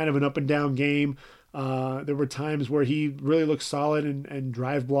Kramer, kind of an up and down game. There were times where he really looked solid and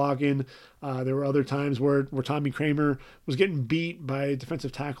drive blocking. There were other times where Tommy Kramer was getting beat by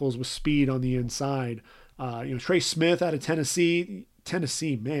defensive tackles with speed on the inside. Trey Smith out of Tennessee,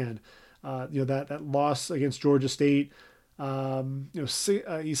 man, that loss against Georgia State. He's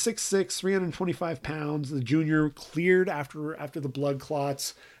 6'6", 325 pounds. The junior cleared after the blood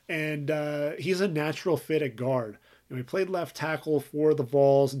clots, and he's a natural fit at guard. He played left tackle for the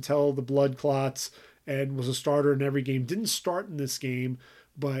Vols until the blood clots and was a starter in every game. Didn't start in this game,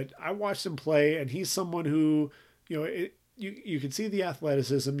 but I watched him play, and he's someone who, you can see the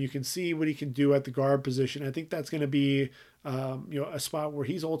athleticism. You can see what he can do at the guard position. I think that's going to be, a spot where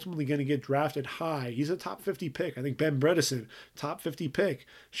he's ultimately going to get drafted high. He's a top 50 pick. I think Ben Bredesen, top 50 pick.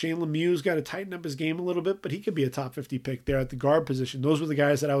 Shane Lemieux's got to tighten up his game a little bit, but he could be a top 50 pick there at the guard position. Those were the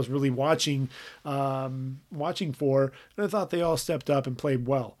guys that I was really watching for, and I thought they all stepped up and played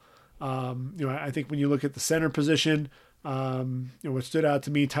well. I think when you look at the center position, what stood out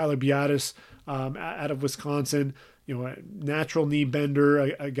to me, Tyler Biadasz, out of Wisconsin, a natural knee bender,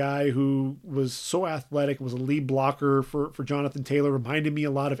 a guy who was so athletic, was a lead blocker for Jonathan Taylor, reminded me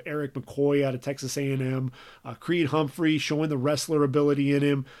a lot of Eric McCoy out of Texas A&M. Creed Humphrey showing the wrestler ability in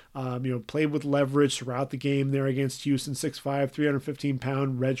him, played with leverage throughout the game there against Houston, 6'5",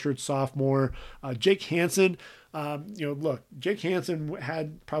 315-pound redshirt sophomore. Jake Hansen, Jake Hansen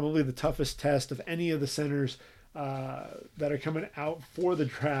had probably the toughest test of any of the centers that are coming out for the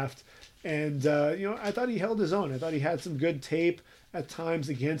draft. And, I thought he held his own. I thought he had some good tape at times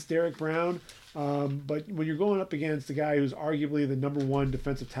against Derek Brown. But when you're going up against a guy who's arguably the number one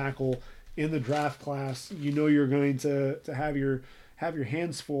defensive tackle in the draft class, you're going to have your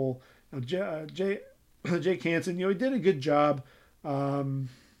hands full. Jake Hansen, he did a good job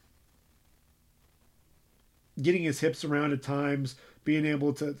getting his hips around at times, being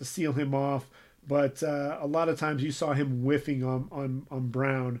able to seal him off. But a lot of times you saw him whiffing on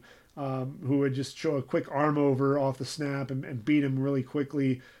Brown. Who would just show a quick arm over off the snap and beat him really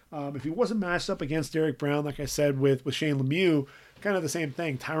quickly. If he wasn't matched up against Derek Brown, like I said, with Shane Lemieux, kind of the same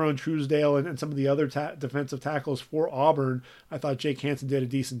thing. Tyrone Truesdale and some of the other defensive tackles for Auburn, I thought Jake Hansen did a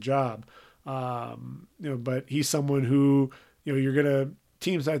decent job. But he's someone who,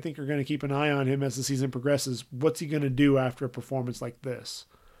 teams I think are going to keep an eye on him as the season progresses. What's he going to do after a performance like this?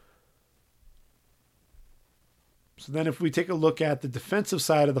 So then if we take a look at the defensive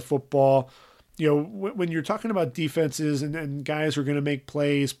side of the football, when you're talking about defenses and guys who are going to make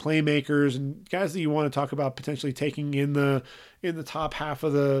plays, playmakers, and guys that you want to talk about potentially taking in the top half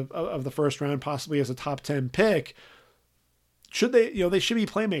of the first round, possibly as a top 10 pick, they should be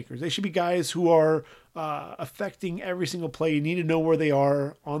playmakers. They should be guys who are affecting every single play. You need to know where they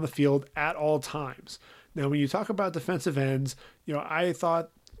are on the field at all times. Now, when you talk about defensive ends, I thought,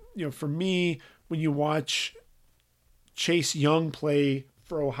 for me, when you watch Chase Young play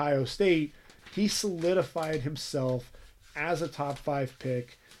for Ohio State, he solidified himself as a top 5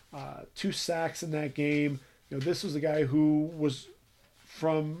 pick. 2 sacks in that game. This was a guy who was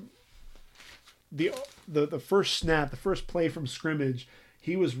from the first snap, the first play from scrimmage,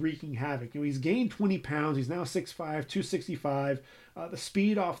 he was wreaking havoc. He's gained 20 pounds. He's now 6'5", 265. The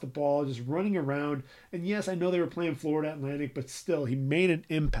speed off the ball, just running around. And yes, I know they were playing Florida Atlantic, but still, he made an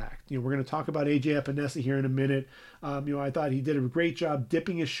impact. We're going to talk about A.J. Epinesa here in a minute. I thought he did a great job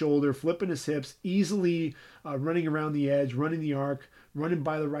dipping his shoulder, flipping his hips, easily running around the edge, running the arc, running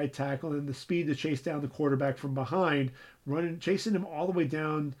by the right tackle, and the speed to chase down the quarterback from behind, chasing him all the way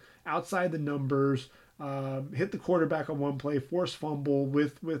down outside the numbers. Hit the quarterback on one play, forced fumble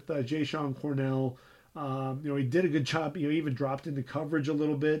with Jayshon Cornell. He did a good job. He even dropped into coverage a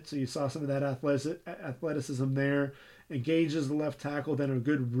little bit, so you saw some of that athleticism there. Engages the left tackle, then a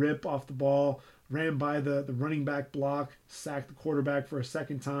good rip off the ball, ran by the running back block, sacked the quarterback for a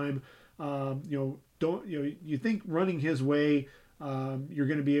second time. You think running his way, you're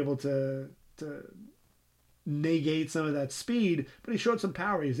going to be able to negate some of that speed, but he showed some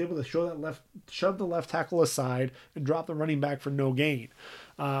power. He was able to shove the left tackle aside and drop the running back for no gain.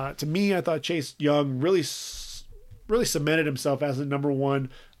 To me, I thought Chase Young really cemented himself as the number one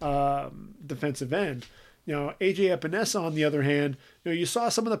defensive end. A.J. Epinesa, on the other hand, you saw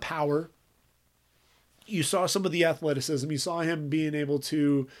some of the power. You saw some of the athleticism. You saw him being able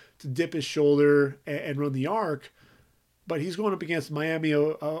to dip his shoulder and run the arc. But he's going up against Miami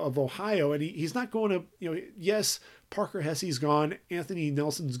of Ohio, and he's not going to, yes, Parker Hesse's gone, Anthony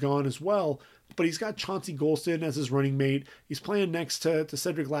Nelson's gone as well, but he's got Chauncey Golston as his running mate. He's playing next to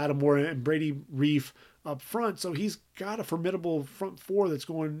Cedric Lattimore and Brady Reef up front. So he's got a formidable front four that's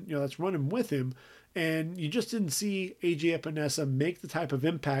going, that's running with him. And you just didn't see AJ Epinesa make the type of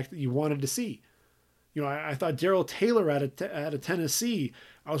impact that you wanted to see. I thought Darrell Taylor out of Tennessee,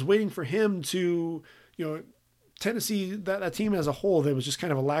 I was waiting for him to, Tennessee, that team as a whole, there was just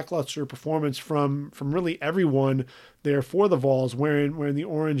kind of a lackluster performance from really everyone there for the Vols wearing the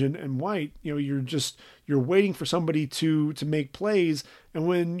orange and white. You're waiting for somebody to make plays, and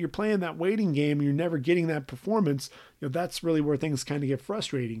when you're playing that waiting game, you're never getting that performance. That's really where things kind of get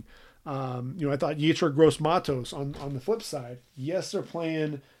frustrating. I thought Yetur Gross-Matos on the flip side. Yes, they're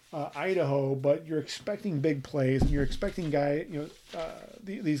playing Idaho, but you're expecting big plays, and you're expecting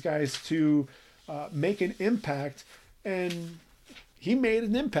these guys to make an impact, and he made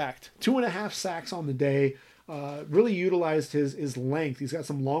an impact. 2.5 sacks on the day. Really utilized his length. He's got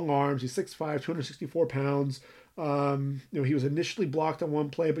some long arms. He's 6'5", 264 pounds. He was initially blocked on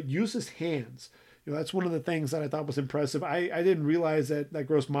one play, but used his hands. That's one of the things that I thought was impressive. I didn't realize that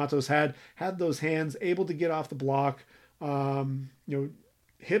Gross-Matos had those hands, able to get off the block.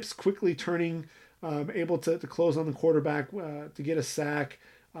 Hips quickly turning, able to close on the quarterback to get a sack.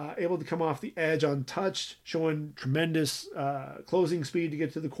 Able to come off the edge untouched, showing tremendous closing speed to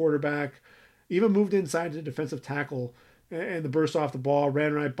get to the quarterback. Even moved inside to defensive tackle and the burst off the ball,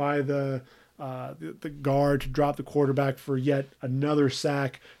 ran right by the guard to drop the quarterback for yet another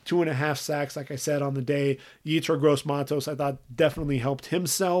sack. 2.5 sacks, like I said, on the day. Yetur Gross-Matos, I thought, definitely helped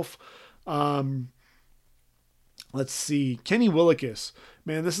himself. Let's see. Kenny Willekes.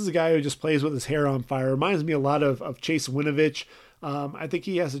 Man, this is a guy who just plays with his hair on fire. Reminds me a lot of Chase Winovich. I think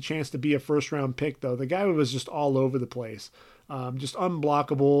he has a chance to be a first-round pick, though. The guy was just all over the place. Just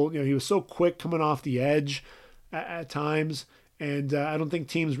unblockable. He was so quick coming off the edge at times. And I don't think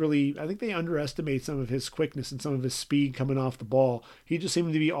teams really, I think they underestimate some of his quickness and some of his speed coming off the ball. He just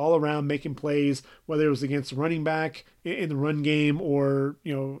seemed to be all around making plays, whether it was against the running back in the run game or,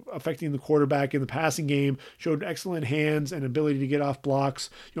 affecting the quarterback in the passing game. Showed excellent hands and ability to get off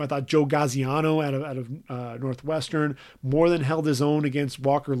blocks. I thought Joe Gaziano out of Northwestern more than held his own against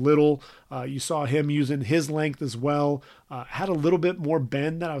Walker Little. You saw him using his length as well. Had a little bit more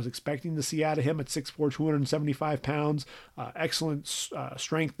bend than I was expecting to see out of him at 6'4", 275 pounds. Excellent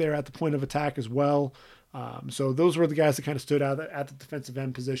strength there at the point of attack as well. So those were the guys that kind of stood out at the defensive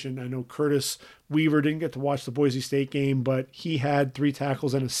end position. I know Curtis Weaver didn't get to watch the Boise State game, but he had 3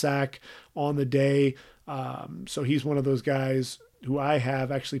 tackles and a sack on the day. So he's one of those guys who I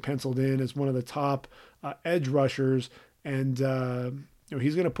have actually penciled in as one of the top edge rushers. And,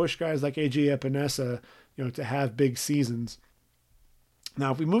 he's going to push guys like AJ Epinesa, to have big seasons.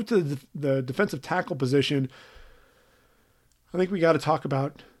 Now, if we move to the defensive tackle position, I think we got to talk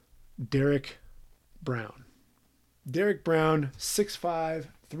about Derrick Brown. Derrick Brown, 6'5",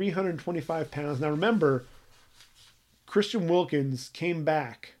 325 pounds. Now remember, Christian Wilkins came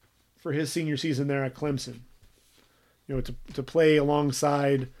back for his senior season there at Clemson, to play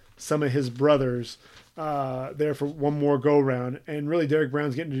alongside some of his brothers there for one more go-round. And really, Derrick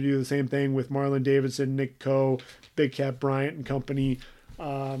Brown's getting to do the same thing with Marlon Davidson, Nick Coe, Big Cat Bryant and company.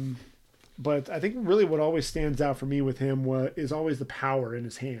 But I think really what always stands out for me with him is always the power in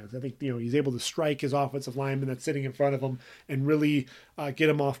his hands. I think, he's able to strike his offensive lineman that's sitting in front of him and really get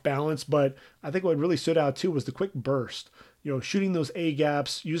him off balance. But I think what really stood out too was the quick burst, shooting those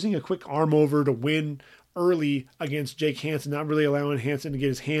A-gaps, using a quick arm over to win early against Jake Hansen, not really allowing Hansen to get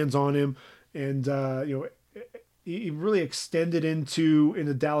his hands on him. And, he really extended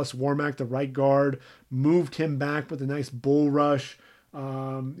into Dallas Warmack, the right guard, moved him back with a nice bull rush,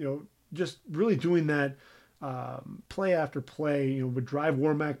 just really doing that play after play, would drive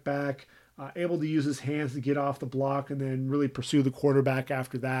Warmack back, able to use his hands to get off the block and then really pursue the quarterback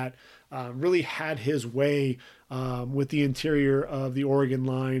after that. Really had his way with the interior of the Oregon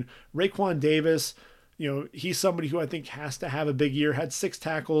line. Raekwon Davis, he's somebody who I think has to have a big year. Had 6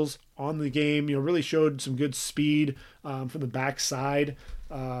 tackles on the game, really showed some good speed from the backside.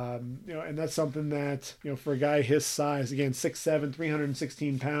 And that's something that, for a guy his size, again, 6'7",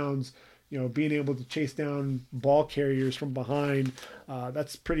 316 pounds, being able to chase down ball carriers from behind,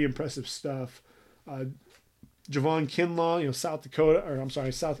 that's pretty impressive stuff. Javon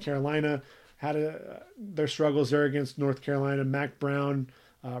Kinlaw, South Carolina, had their struggles there against North Carolina. Mac Brown,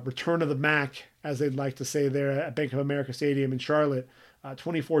 return of the Mac, as they'd like to say there at Bank of America Stadium in Charlotte,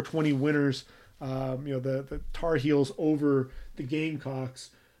 24-20 winners. The Tar Heels over the Gamecocks.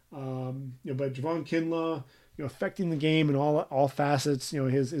 But Javon Kinlaw, affecting the game in all facets.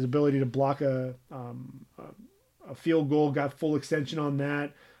 His ability to block a field goal, got full extension on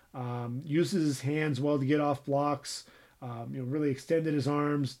that. Uses his hands well to get off blocks. Really extended his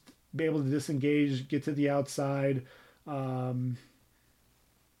arms. be able to disengage, get to the outside.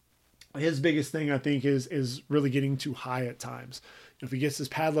 His biggest thing, I think, is really getting too high at times. If he gets his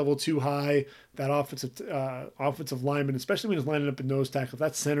pad level too high, that offensive lineman, especially when he's lining up in nose tackle, if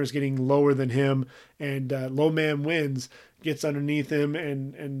that center's getting lower than him and low man wins, gets underneath him,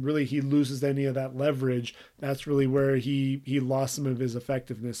 and really he loses any of that leverage, that's really where he lost some of his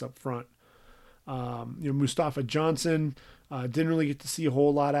effectiveness up front. Mustafa Johnson, didn't really get to see a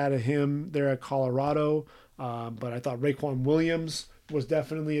whole lot out of him there at Colorado, but I thought Raequan Williams was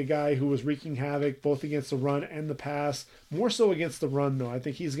definitely a guy who was wreaking havoc both against the run and the pass. More so against the run, though. I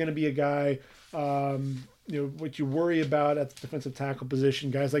think he's going to be a guy, what you worry about at the defensive tackle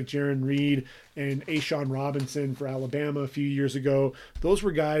position. Guys like Jaron Reed and A'Shawn Robinson for Alabama a few years ago. Those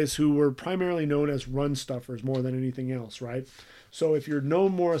were guys who were primarily known as run stuffers more than anything else, right? So if you're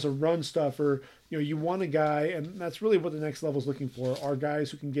known more as a run stuffer, you want a guy, and that's really what the next level is looking for, are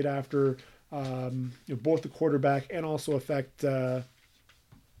guys who can get after both the quarterback and also affect the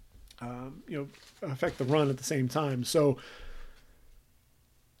run at the same time. So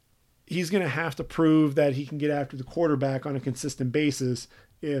he's going to have to prove that he can get after the quarterback on a consistent basis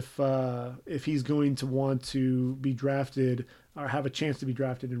if he's going to want to be drafted or have a chance to be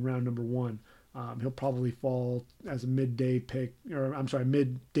drafted in round number 1. He'll probably fall as a midday 2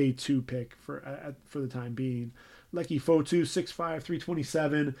 pick for the time being. Leki Fotu, 6'5",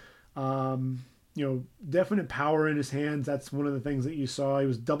 327. Definite power in his hands. That's one of the things that you saw. He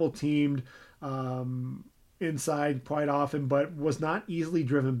was double teamed inside quite often, but was not easily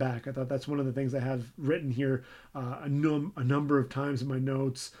driven back. I thought that's one of the things I have written here a number of times in my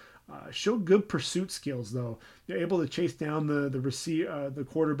notes. Showed good pursuit skills, though. You're able to chase down the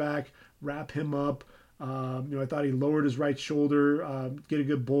quarterback, wrap him up. I thought he lowered his right shoulder, get a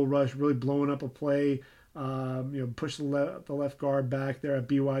good bull rush, really blowing up a play. Push the left guard back there at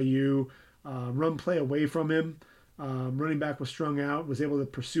BYU. Run play away from him. Running back was strung out, was able to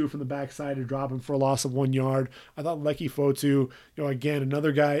pursue from the backside to drop him for a loss of 1 yard. I thought Leki Fotu, again,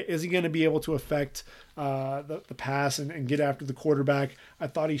 another guy, is he going to be able to affect the pass and get after the quarterback? I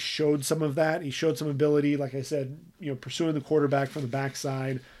thought he showed some of that. He showed some ability, like I said, pursuing the quarterback from the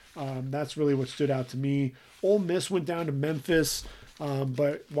backside. That's really what stood out to me. Ole Miss went down to Memphis,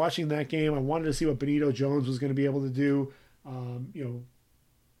 but watching that game, I wanted to see what Benito Jones was going to be able to do.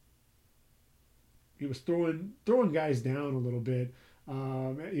 He was throwing guys down a little bit,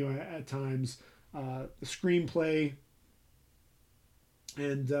 at times. The screenplay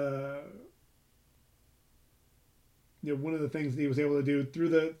and one of the things that he was able to do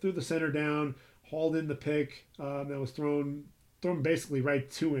through the center down, hauled in the pick that was thrown basically right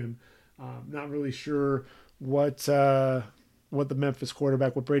to him. Not really sure what the Memphis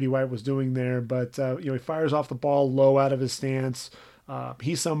quarterback, what Brady White was doing there, but he fires off the ball low out of his stance.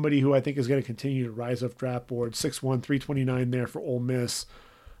 He's somebody who I think is going to continue to rise up draft board. 6'1", 329 there for Ole Miss.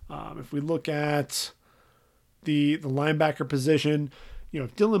 If we look at the linebacker position,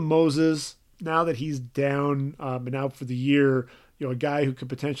 Dylan Moses, now that he's down and out for the year, a guy who could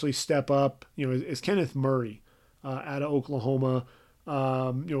potentially step up, is Kenneth Murray out of Oklahoma.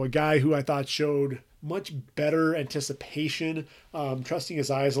 A guy who I thought showed much better anticipation, trusting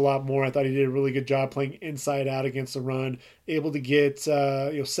his eyes a lot more. I thought he did a really good job playing inside out against the run, able to get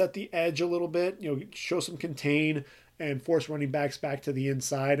set the edge a little bit, show some contain and force running backs back to the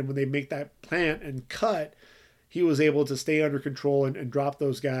inside. And when they make that plant and cut, he was able to stay under control and drop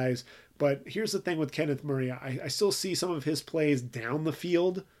those guys. But here's the thing with Kenneth Murray. I still see some of his plays down the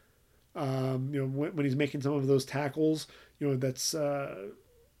field. When he's making some of those tackles, that's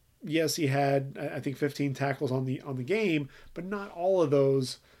yes, he had, I think, 15 tackles on the game, but not all of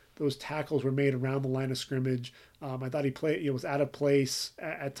those tackles were made around the line of scrimmage. I thought he was out of place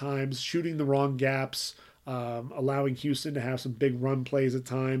at times, shooting the wrong gaps, allowing Houston to have some big run plays at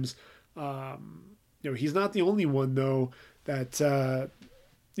times. He's not the only one, though, that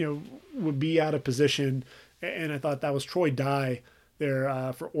would be out of position, and I thought that was Troy Dye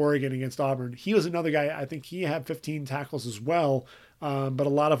there for Oregon against Auburn. He was another guy, I think he had 15 tackles as well, but a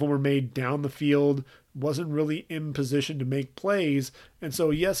lot of them were made down the field, wasn't really in position to make plays. And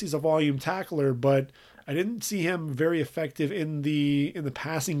so, yes, he's a volume tackler, but I didn't see him very effective in the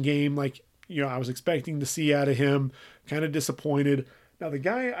passing game like I was expecting to see out of him. Kind of disappointed. Now, the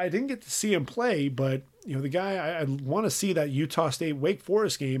guy, I didn't get to see him play, but the guy I want to see that Utah State Wake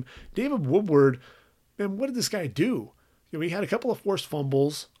Forest game, David Woodward, man, what did this guy do? he had a couple of forced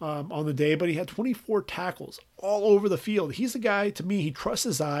fumbles on the day, but he had 24 tackles all over the field. He's a guy, to me, he trusts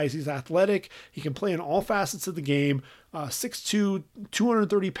his eyes. He's athletic. He can play in all facets of the game. 6'2",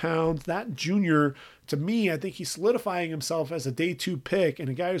 230 pounds. That junior, to me, I think he's solidifying himself as a day 2 pick and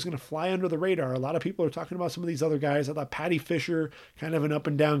a guy who's going to fly under the radar. A lot of people are talking about some of these other guys. I thought Patty Fisher, kind of an up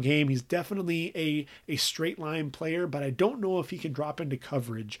and down game. He's definitely a straight line player, but I don't know if he can drop into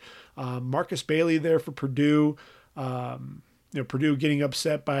coverage. Marcus Bailey there for Purdue. Purdue getting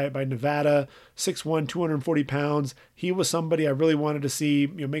upset by Nevada, 6'1", 240 pounds. He was somebody I really wanted to see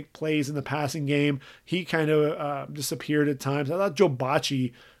make plays in the passing game. He kind of disappeared at times. I thought Joe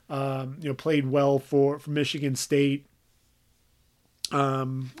Bocci played well for Michigan State.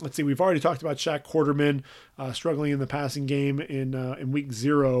 Let's see, we've already talked about Shaq Quarterman struggling in the passing game in week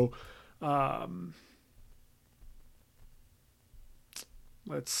 0.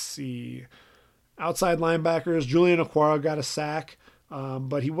 Let's see. Outside linebackers, Julian Okwara got a sack,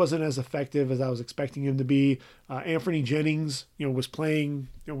 but he wasn't as effective as I was expecting him to be. Anthony Jennings, was playing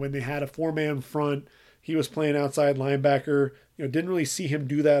when they had a 4-man front. He was playing outside linebacker. Didn't really see him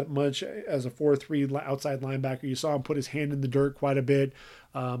do that much as a 4-3 outside linebacker. You saw him put his hand in the dirt quite a bit,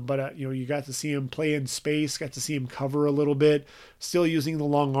 but you got to see him play in space, got to see him cover a little bit, still using the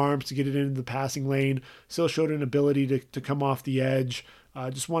long arms to get it into the passing lane, still showed an ability to come off the edge.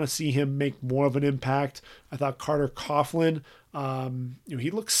 Just want to see him make more of an impact. I thought Carter Coughlin,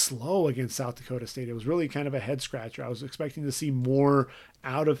 he looked slow against South Dakota State. It was really kind of a head scratcher. I was expecting to see more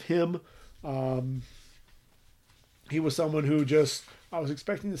out of him. He was someone who I was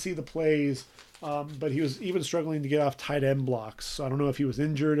expecting to see the plays, but he was even struggling to get off tight end blocks. So I don't know if he was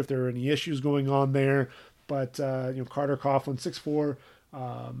injured, if there were any issues going on there. But, Carter Coughlin, 6'4",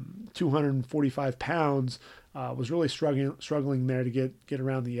 245 pounds, was really struggling there to get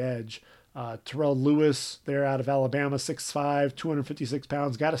around the edge. Terrell Lewis there out of Alabama, 6'5", 256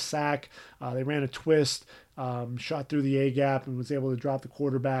 pounds, got a sack. They ran a twist, shot through the A-gap and was able to drop the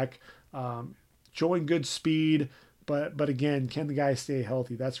quarterback. Showing good speed, but again, can the guy stay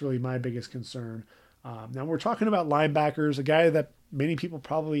healthy? That's really my biggest concern. Now we're talking about linebackers, a guy that many people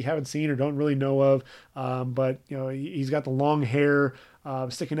probably haven't seen or don't really know of, but he's got the long hair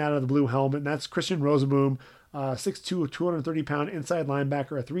sticking out of the blue helmet, and that's Christian Rosenboom. 6'2", 230-pound inside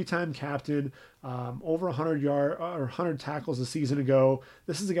linebacker, a 3-time captain, over 100 tackles a season ago.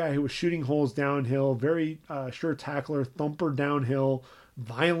 This is a guy who was shooting holes downhill, very sure tackler, thumper downhill,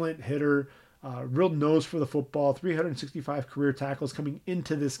 violent hitter, real nose for the football, 365 career tackles coming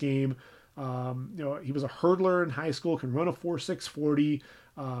into this game. He was a hurdler in high school, can run a 4.6 40,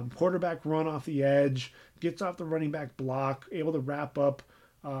 quarterback run off the edge, gets off the running back block, able to wrap up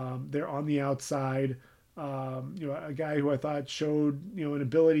there on the outside. A guy who I thought showed, an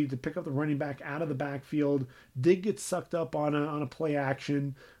ability to pick up the running back out of the backfield, did get sucked up on a play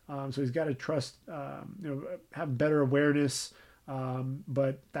action. So he's got to trust, have better awareness.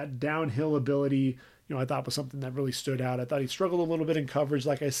 But that downhill ability, I thought was something that really stood out. I thought he struggled a little bit in coverage.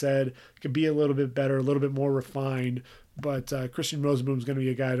 Like I said, could be a little bit better, a little bit more refined, but Christian Rosenboom is going to be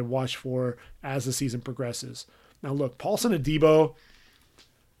a guy to watch for as the season progresses. Now look, Paulson Adebo,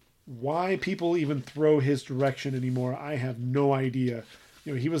 why people even throw his direction anymore, I have no idea.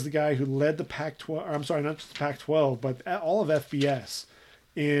 He was the guy who led the Pac-12, I'm sorry, not just the Pac-12, but all of FBS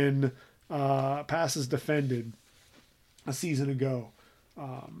in passes defended a season ago.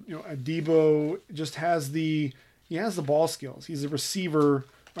 Adebo just has the ball skills. He's a receiver,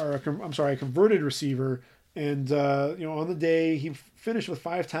 or a converted receiver. And, on the day he finished with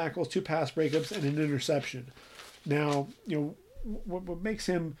 5 tackles, 2 pass breakups, and an interception. Now, what makes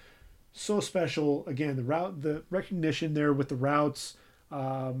him so special, again, the recognition there with the routes,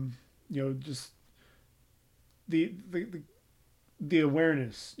 just the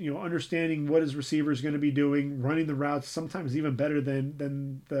awareness, understanding what his receiver is going to be doing, running the routes, sometimes even better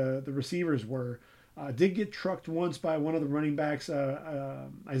than the receivers were. Did get trucked once by one of the running backs.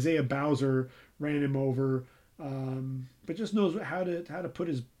 Isaiah Bowser ran him over, but just knows how to put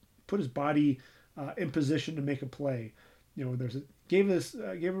his body in position to make a play. Gave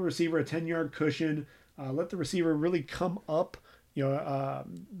a receiver a 10-yard cushion, let the receiver really come up,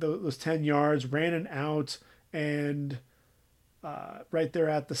 those 10 yards, ran an out, and right there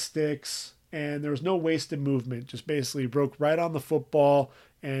at the sticks, and there was no wasted movement. Just basically broke right on the football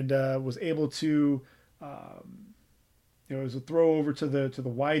and was able to, it was a throw over to the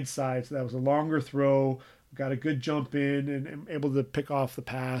wide side, so that was a longer throw. Got a good jump in and able to pick off the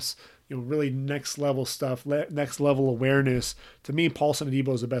pass. Really next level stuff, next level awareness. To me, Paulson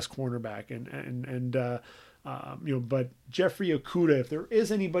Adebo is the best cornerback, and But Jeffrey Okudah, if there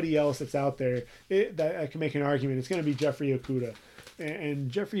is anybody else that's out there that I can make an argument, it's going to be Jeffrey Okudah. And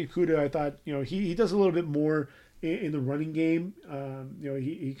Jeffrey Okudah, I thought, he does a little bit more in the running game.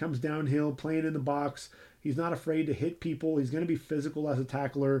 He comes downhill, playing in the box. He's not afraid to hit people. He's going to be physical as a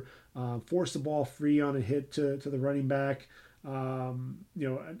tackler, force the ball free on a hit to the running back.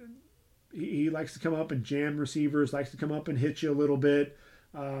 He likes to come up and jam receivers, likes to come up and hit you a little bit.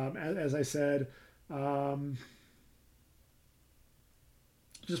 As I said,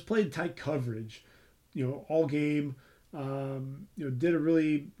 just played tight coverage, all game. Did a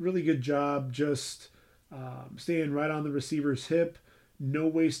really, really good job just staying right on the receiver's hip, no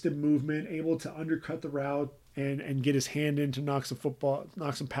wasted movement, able to undercut the route and get his hand in to knock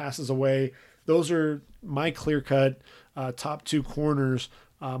some passes away. Those are my clear-cut top two corners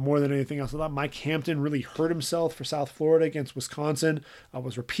more than anything else. I thought Mike Hampton really hurt himself for South Florida against Wisconsin.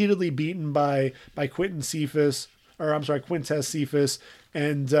 Was repeatedly beaten by Quintez Cephus,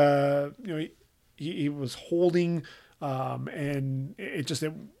 and he was holding. And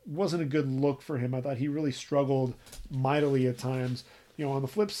it wasn't a good look for him. I thought he really struggled mightily at times. On the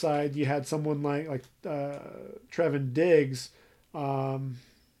flip side, you had someone like Trevin Diggs,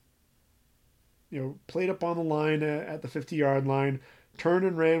 played up on the line at the 50-yard line, turned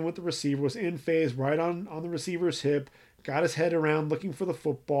and ran with the receiver, was in phase right on the receiver's hip, got his head around looking for the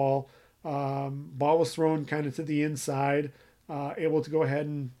football. Ball was thrown kind of to the inside, able to go ahead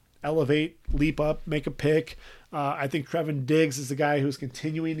and elevate, leap up, make a pick. I think Trevin Diggs is the guy who's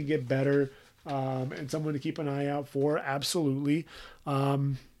continuing to get better and someone to keep an eye out for. Absolutely.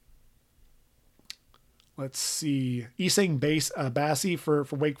 Let's see. Essang Bassey for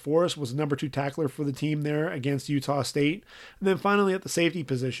Wake Forest was the number 2 tackler for the team there against Utah State. And then finally at the safety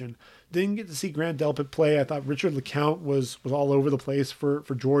position, didn't get to see Grant Delpit play. I thought Richard LeCounte was all over the place for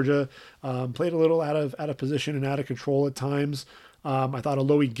Georgia. Played a little out of position and out of control at times. I thought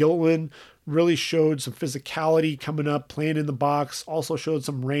Alohi Giltland really showed some physicality coming up, playing in the box, also showed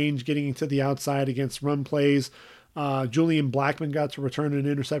some range getting into the outside against run plays. Julian Blackman got to return an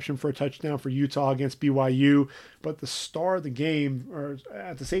interception for a touchdown for Utah against BYU. But the star of the game, or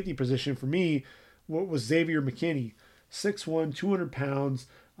at the safety position for me, was Xavier McKinney. 6'1", 200 pounds,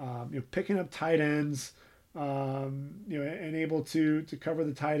 picking up tight ends, and able to cover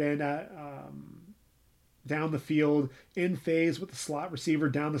the tight end at down the field, in phase with the slot receiver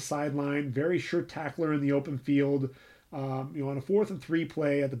down the sideline, very sure tackler in the open field. On a 4th and 3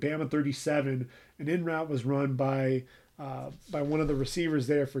 play at the Bama 37, an in route was run by one of the receivers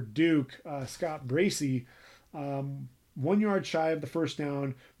there for Duke, Scott Bracey. 1 yard shy of the first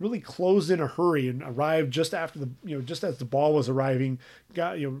down, really closed in a hurry and arrived just after just as the ball was arriving.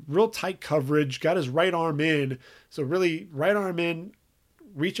 Got real tight coverage, got his right arm in, so really right arm in,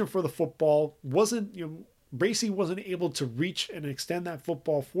 reaching for the football. Bracey wasn't able to reach and extend that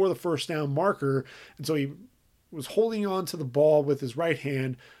football for the first down marker, and so he was holding on to the ball with his right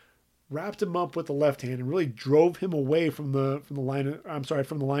hand, wrapped him up with the left hand, and really drove him away from the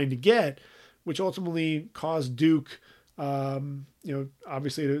line to get, which ultimately caused Duke,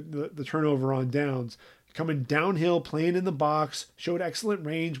 obviously the turnover on downs. Coming downhill, playing in the box, showed excellent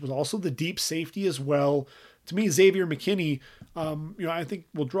range, was also the deep safety as well. To me, Xavier McKinney, I think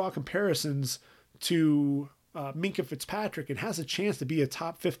will draw comparisons to Minkah Fitzpatrick and has a chance to be a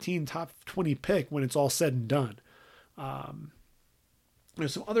top 15, top 20 pick when it's all said and done.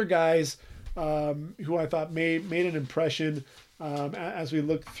 There's some other guys who I thought made an impression as we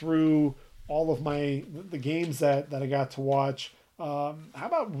look through all of the games that I got to watch. How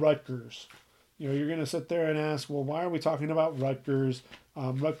about Rutgers? You're going to sit there and ask, well, why are we talking about Rutgers?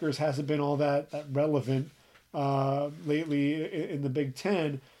 Rutgers hasn't been all that relevant lately in the Big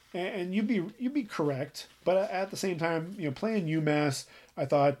Ten. And you'd be correct, but at the same time, playing UMass, I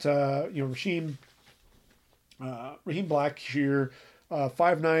thought Raheem Blackshear,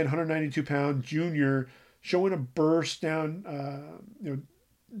 5'9", 192-pound junior, showing a burst down,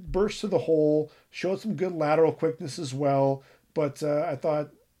 burst to the hole, showed some good lateral quickness as well. But I thought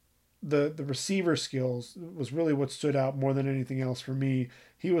the receiver skills was really what stood out more than anything else for me.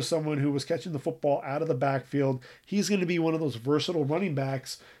 He was someone who was catching the football out of the backfield. He's going to be one of those versatile running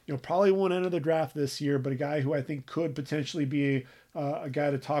backs. Probably won't enter the draft this year, but a guy who I think could potentially be a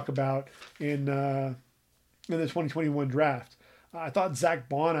guy to talk about in the 2021 draft. I thought Zach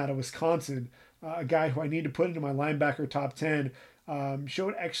Bond out of Wisconsin, a guy who I need to put into my linebacker top 10,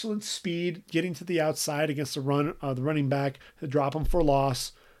 showed excellent speed, getting to the outside against the running back to drop him for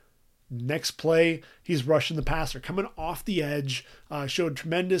loss. Next play, he's rushing the passer, coming off the edge, showed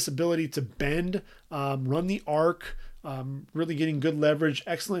tremendous ability to bend, run the arc, really getting good leverage,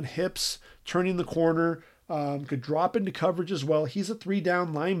 excellent hips, turning the corner, could drop into coverage as well. He's a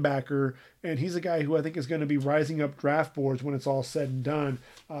 3-down linebacker, and he's a guy who I think is going to be rising up draft boards when it's all said and done.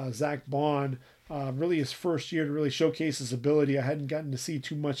 Zach Bond, really his first year to really showcase his ability. I hadn't gotten to see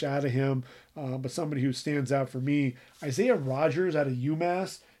too much out of him, but somebody who stands out for me. Isaiah Rogers out of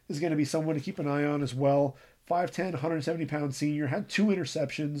UMass is going to be someone to keep an eye on as well. 5'10", 170-pound senior, had 2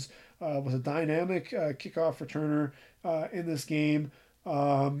 interceptions, was a dynamic kickoff returner in this game.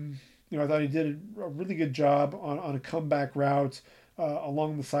 I thought he did a really good job on a comeback route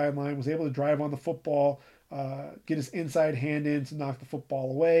along the sideline, was able to drive on the football, get his inside hand in to knock the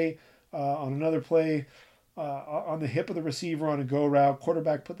football away. On another play, on the hip of the receiver on a go route,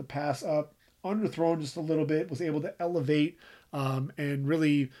 quarterback put the pass up, underthrown just a little bit, was able to elevate and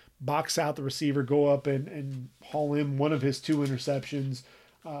really box out the receiver, go up and haul in one of his 2 interceptions.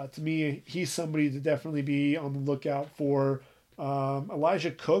 To me, he's somebody to definitely be on the lookout for.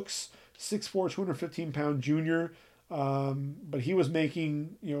 Elijah Cooks, 6'4", 215-pound junior, but he was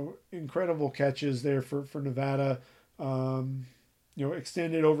making incredible catches there for Nevada.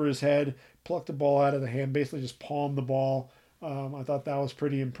 Extended over his head, plucked the ball out of the hand, basically just palmed the ball. I thought that was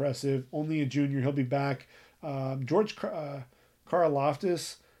pretty impressive. Only a junior, he'll be back. George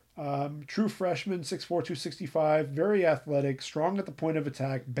Karlaftis, true freshman, 6'4", 265, very athletic, strong at the point of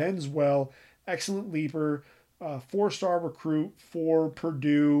attack, bends well, excellent leaper, 4-star recruit for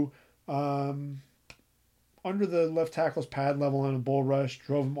Purdue. Under the left tackle's pad level on a bull rush,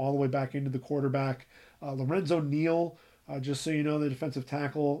 drove him all the way back into the quarterback. Lorenzo Neal, just so you know, the defensive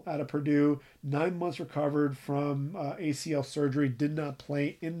tackle out of Purdue, 9 months recovered from ACL surgery, did not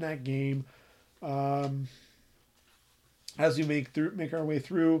play in that game. As we make our way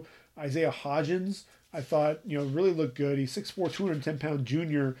through, Isaiah Hodgins, I thought, really looked good. He's 6'4", 210-pound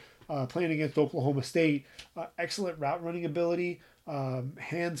junior, playing against Oklahoma State. Excellent route running ability,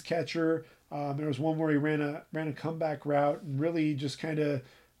 hands catcher. There was one where he ran a comeback route and really just kind of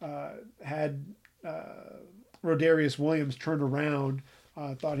had Rodarius Williams turned around.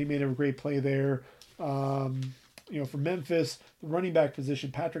 Thought he made a great play there. For Memphis, the running back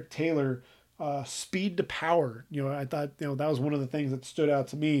position, Patrick Taylor, speed to power. I thought that was one of the things that stood out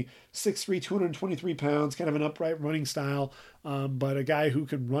to me. 6'3", 223 pounds, kind of an upright running style, but a guy who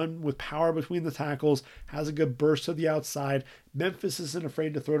can run with power between the tackles, has a good burst to the outside. Memphis isn't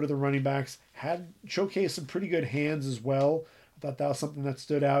afraid to throw to the running backs. Had showcased some pretty good hands as well. I thought that was something that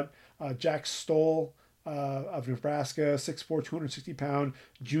stood out. Jack Stoll of Nebraska, 6'4", 260-pound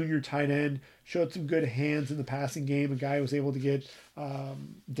junior tight end, showed some good hands in the passing game. A guy who was able to get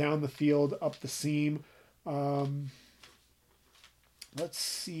down the field, up the seam. Let's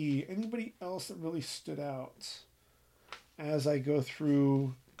see, anybody else that really stood out as I go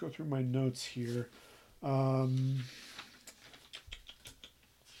through my notes here.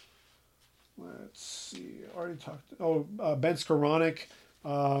 Let's see, I already talked. Ben Skoranek.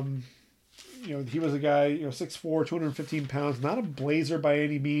 He was a guy, 6'4", 215 pounds, not a blazer by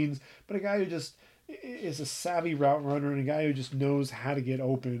any means, but a guy who just is a savvy route runner and a guy who just knows how to get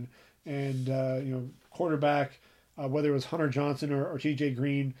open. And, quarterback, whether it was Hunter Johnson or TJ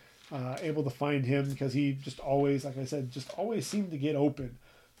Green, able to find him because he just always, like I said, just always seemed to get open.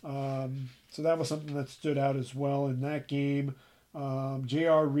 So that was something that stood out as well in that game.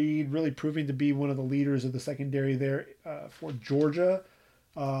 J.R. Reed really proving to be one of the leaders of the secondary there for Georgia.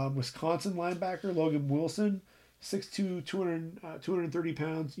 Wisconsin linebacker Logan Wilson, 6'2", 230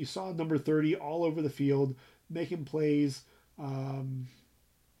 pounds. You saw number 30 all over the field, making plays.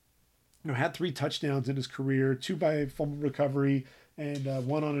 Had 3 touchdowns in his career, 2 by fumble recovery, and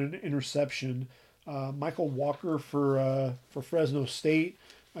 1 on an interception. Michael Walker for Fresno State,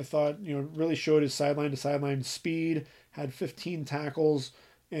 I thought really showed his sideline to sideline speed. Had 15 tackles,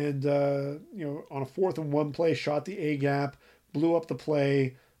 and on a 4th and 1 play, shot the A gap. Blew up the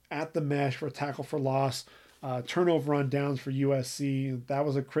play at the mesh for a tackle for loss, turnover on downs for USC. That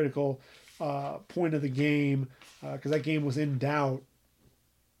was a critical point of the game because that game was in doubt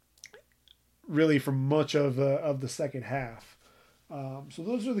really for much of the second half. So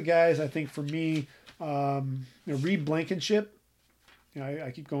those are the guys I think for me. Reed Blankenship.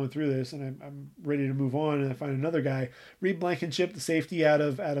 I keep going through this and I'm ready to move on, and I find another guy. Reed Blankenship, the safety out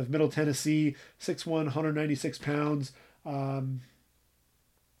of Middle Tennessee, 6'1", 196 pounds.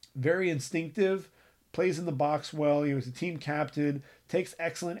 Very instinctive, plays in the box well. He's a team captain, takes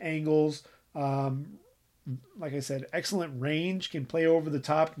excellent angles. Like I said, excellent range, can play over the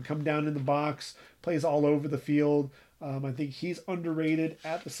top, can come down in the box, plays all over the field. I think he's underrated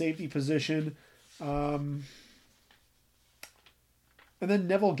at the safety position. And then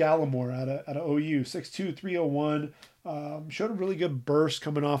Neville Gallimore out of OU, 6'2", 301. showed a really good burst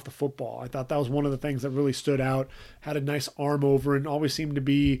coming off the football. I thought that was one of the things that really stood out. Had a nice arm over and always seemed to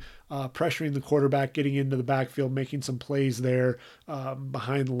be pressuring the quarterback, getting into the backfield, making some plays there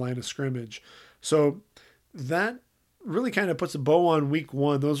behind the line of scrimmage. So that really kind of puts a bow on week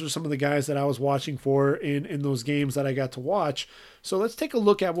one. Those are some of the guys that I was watching for in those games that I got to watch. So let's take a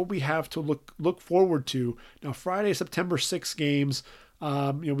look at what we have to look forward to. Now, Friday, September 6 games,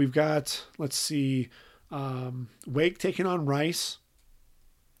 we've got, let's see, Wake taking on Rice.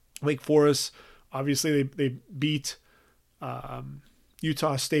 Wake Forest, obviously they beat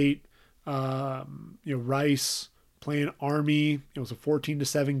Utah State. Rice playing Army. It was a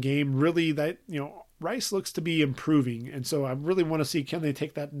 14-7 game. Really, that Rice looks to be improving, and so I really want to see, can they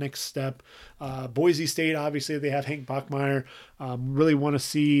take that next step. Boise State, obviously they have Hank Bachmeier. Really want to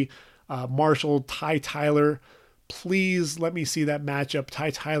see Marshall, Ty Tyler. Please let me see that matchup.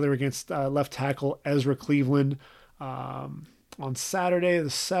 Ty Tyler against left tackle Ezra Cleveland. On Saturday the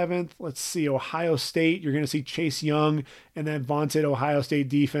 7th, let's see, Ohio State. You're going to see Chase Young and that vaunted Ohio State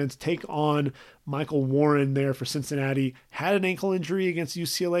defense take on Michael Warren there for Cincinnati. Had an ankle injury against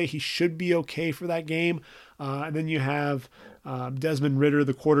UCLA. He should be okay for that game. And then you have Desmond Ridder,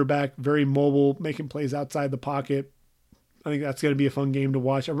 the quarterback, very mobile, making plays outside the pocket. I think that's going to be a fun game to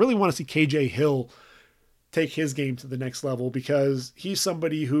watch. I really want to see KJ Hill take his game to the next level because he's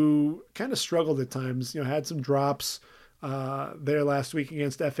somebody who kind of struggled at times, had some drops there last week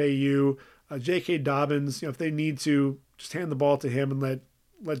against FAU. J.K. Dobbins, if they need to, just hand the ball to him and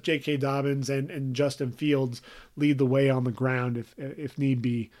let J.K. Dobbins and Justin Fields lead the way on the ground if need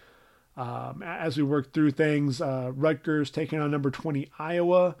be. As we work through things, Rutgers taking on number 20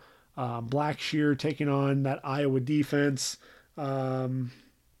 Iowa. Blackshear taking on that Iowa defense.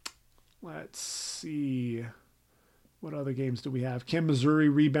 Let's see. What other games do we have? Can Missouri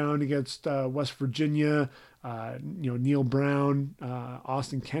rebound against West Virginia? Neil Brown,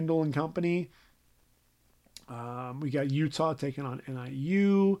 Austin Kendall and company. We got Utah taking on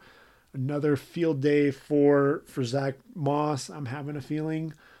NIU. Another field day for Zach Moss, I'm having a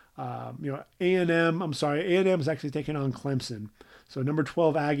feeling. A&M is actually taking on Clemson. So number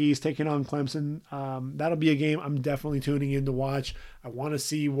 12 Aggies taking on Clemson. That'll be a game I'm definitely tuning in to watch. I want to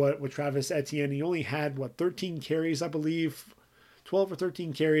see what Travis Etienne, he only had 13 carries, I believe, 12 or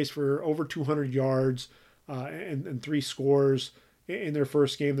 13 carries for over 200 yards and 3 scores in their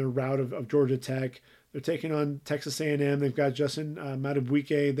first game, their rout of Georgia Tech. They're taking on Texas A&M. They've got Justin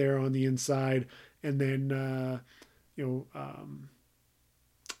Madubuike there on the inside, and then the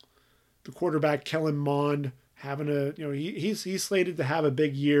quarterback Kellen Mond having he's slated to have a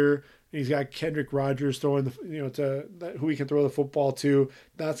big year. And he's got Kendrick Rogers throwing who he can throw the football to.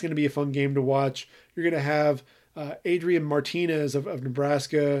 That's going to be a fun game to watch. You're going to have Adrian Martinez of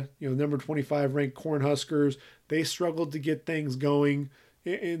Nebraska, number 25 ranked Cornhuskers. They struggled to get things going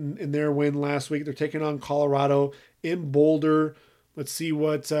in their win last week. They're taking on Colorado in Boulder. Let's see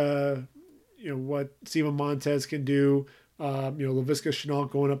what Steven Montez can do. Laviska Shenault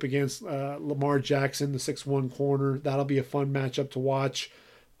going up against Lamar Jackson, the 6'1" corner. That'll be a fun matchup to watch.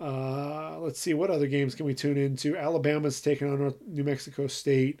 Let's see, what other games can we tune into? Alabama's taking on New Mexico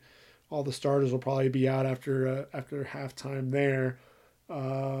State. All the starters will probably be out after halftime there.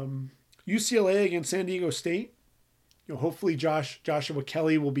 UCLA against San Diego State. Hopefully Joshua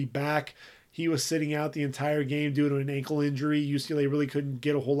Kelly will be back. He was sitting out the entire game due to an ankle injury. UCLA really couldn't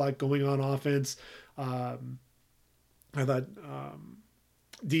get a whole lot going on offense. I thought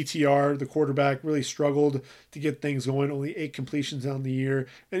DTR, the quarterback, really struggled to get things going. Only 8 completions on the year.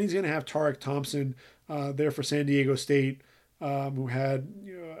 And he's going to have Tarek Thompson there for San Diego State, who had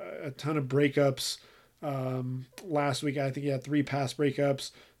a ton of breakups last week. I think he had 3 pass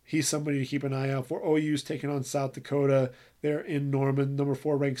breakups. He's somebody to keep an eye out for. OU's taking on South Dakota. They're in Norman, number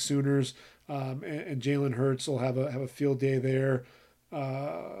 4 ranked Sooners. And Jalen Hurts will have a field day there.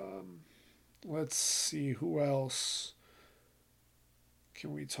 Let's see, who else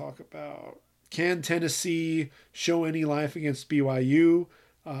can we talk about? Can Tennessee show any life against BYU?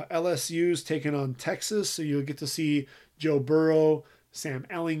 LSU's taking on Texas, so you'll get to see Joe Burrow, Sam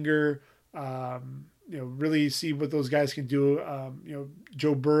Ehlinger, really see what those guys can do.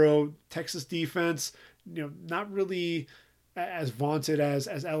 Joe Burrow, Texas defense, not really as vaunted as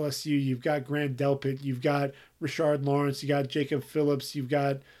LSU. You've got Grant Delpit, you've got Rashard Lawrence, you got Jacob Phillips, you've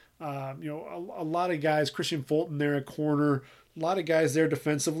got a lot of guys, Christian Fulton there at corner, a lot of guys there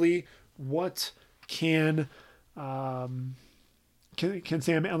defensively. What can Sam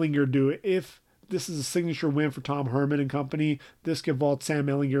Ehlinger do? If this is a signature win for Tom Herman and company, this could vault Sam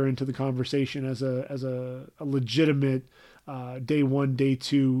Ehlinger into the conversation as a legitimate day 1, day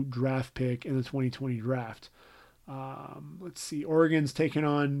 2 draft pick in the 2020 draft. Let's see. Oregon's taking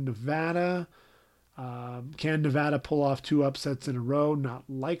on Nevada. Can Nevada pull off 2 upsets in a row? Not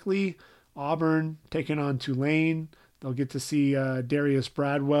likely. Auburn taking on Tulane. They'll get to see Darius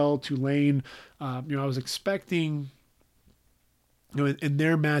Bradwell. Tulane, I was expecting, in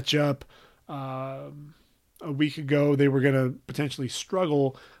their matchup a week ago, they were going to potentially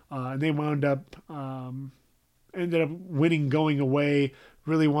struggle, and they wound up ended up winning going away.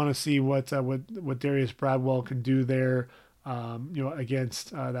 Really want to see what Darius Bradwell can do there,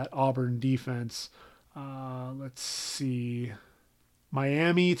 against that Auburn defense. Let's see.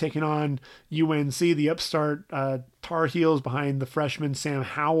 Miami taking on UNC, the upstart Tar Heels behind the freshman Sam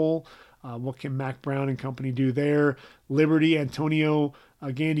Howell. What can Mac Brown and company do there? Liberty, Antonio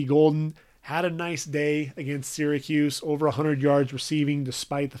Gandy Golden had a nice day against Syracuse, over 100 yards receiving,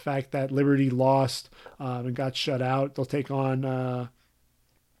 despite the fact that Liberty lost and got shut out. They'll take on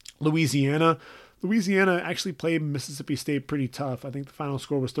Louisiana. Louisiana actually played Mississippi State pretty tough. I think the final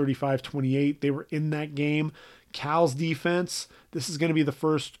score was 35-28. They were in that game. Cal's defense, this is going to be the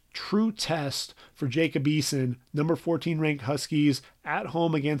first true test for Jacob Eason, number 14 ranked Huskies at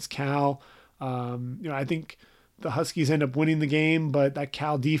home against Cal. I think the Huskies end up winning the game, but that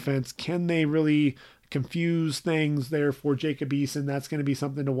Cal defense, can they really confuse things there for Jacob Eason? That's going to be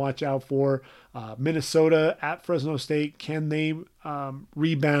something to watch out for. Minnesota at Fresno State, can they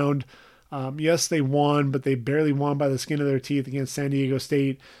rebound? Yes, they won, but they barely won by the skin of their teeth against San Diego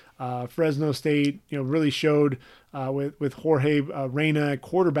State. Fresno State, really showed with Jorge Reyna at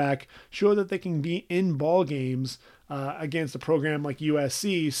quarterback, showed that they can be in ball games against a program like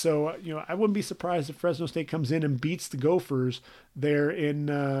USC. So, I wouldn't be surprised if Fresno State comes in and beats the Gophers there in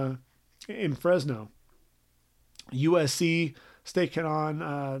Fresno. USC taking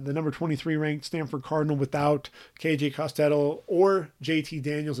on the number 23 ranked Stanford Cardinal without KJ Costello or JT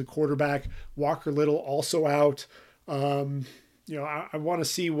Daniels at quarterback. Walker Little also out. I want to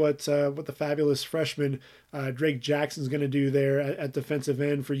see what the fabulous freshman Drake Jackson's going to do there at defensive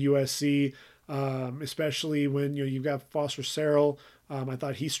end for USC, especially when you've got Foster Sarrell. I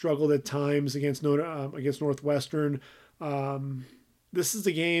thought he struggled at times against Northwestern. This is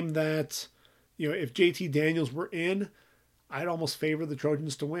a game that if JT Daniels were in, I'd almost favor the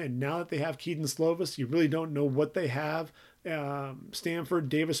Trojans to win. Now that they have Keaton Slovis, you really don't know what they have. Stanford,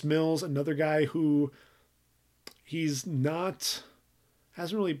 Davis Mills, another guy who hasn't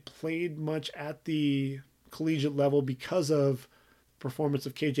really played much at the collegiate level because of performance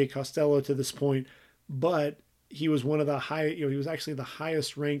of KJ Costello to this point, but he was one of the he was actually the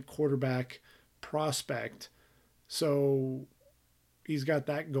highest ranked quarterback prospect. So he's got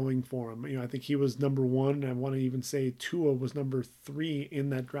that going for him. I think he was number 1, and I want to even say Tua was number 3 in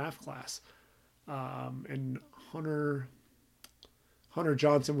that draft class. And Hunter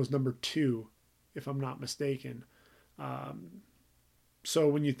Johnson was number 2, if I'm not mistaken. So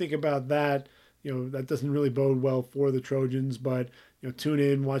when you think about that, that doesn't really bode well for the Trojans, but tune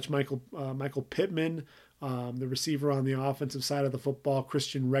in, watch Michael Pittman, the receiver on the offensive side of the football,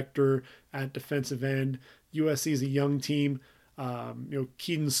 Christian Rector at defensive end. USC is a young team.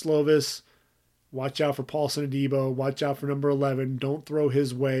 Keaton Slovis, watch out for Paulson Adebo, watch out for number 11. Don't throw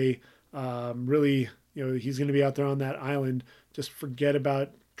his way. Really, he's going to be out there on that island. Just forget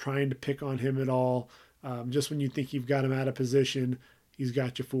about trying to pick on him at all. Just when you think you've got him out of position, he's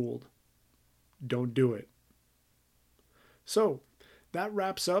got you fooled. Don't do it. So that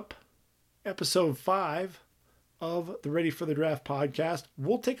wraps up episode 5 of the Ready for the Draft podcast.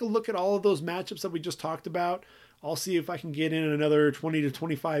 We'll take a look at all of those matchups that we just talked about. I'll see if I can get in another 20 to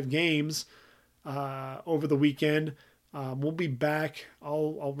 25 games over the weekend. We'll be back.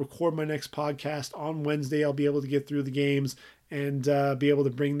 I'll record my next podcast on Wednesday. I'll be able to get through the games and be able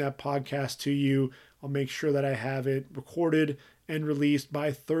to bring that podcast to you. I'll make sure that I have it recorded and released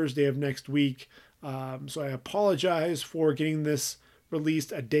by Thursday of next week. So I apologize for getting this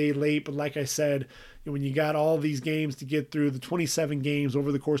released a day late, but like I said, when you got all these games to get through, the 27 games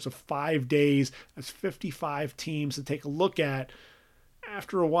over the course of 5 days, that's 55 teams to take a look at.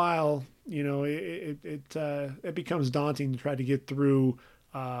 After a while, it becomes daunting to try to get through,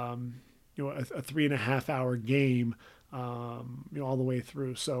 a 3.5 hour game, all the way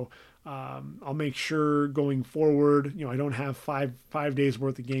through. So I'll make sure going forward, I don't have five days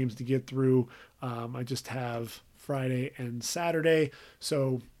worth of games to get through. I just have Friday and Saturday.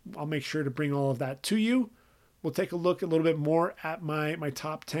 So I'll make sure to bring all of that to you. We'll take a look a little bit more at my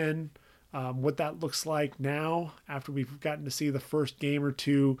top 10, what that looks like now after we've gotten to see the first game or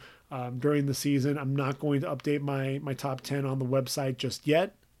two during the season. I'm not going to update my top 10 on the website just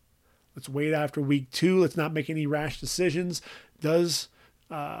yet. Let's wait after week 2. Let's not make any rash decisions. Does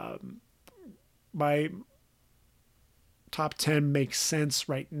my top 10 makes sense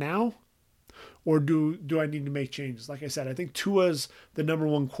right now? Or do I need to make changes? Like I said, I think Tua's the number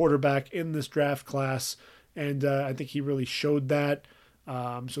one quarterback in this draft class, and I think he really showed that.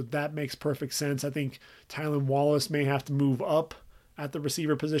 So that makes perfect sense. I think Tylan Wallace may have to move up at the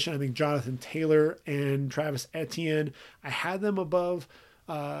receiver position. I think Jonathan Taylor and Travis Etienne, I had them above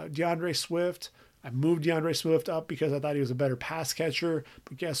DeAndre Swift. I moved DeAndre Swift up because I thought he was a better pass catcher.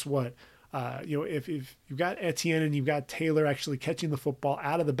 But guess what? If you've got Etienne and you've got Taylor actually catching the football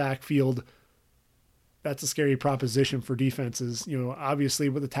out of the backfield, that's a scary proposition for defenses. Obviously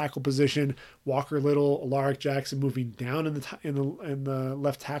with the tackle position, Walker Little, Alaric Jackson moving down in the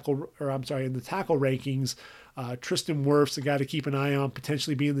left tackle, in the tackle rankings. Tristan Wirfs, a guy to keep an eye on,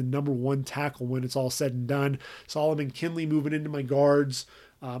 potentially being the number one tackle when it's all said and done. Solomon Kinley moving into my guards.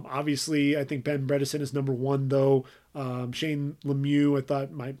 Obviously, I think Ben Bredesen is number one, though. Shane Lemieux, I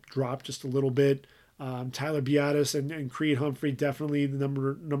thought might drop just a little bit. Tyler Biadasz and Creed Humphrey, definitely the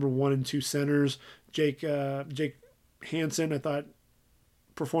number 1 and 2 centers. Jake Hansen, I thought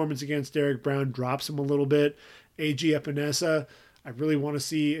performance against Derek Brown drops him a little bit. A.G. Epinesa, I really want to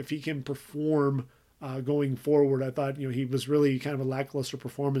see if he can perform going forward. I thought he was really kind of a lackluster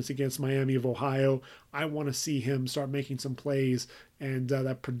performance against Miami of Ohio. I want to see him start making some plays, and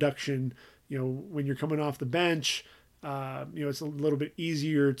that production, when you're coming off the bench, it's a little bit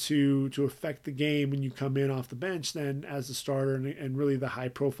easier to affect the game when you come in off the bench than as a starter and really the high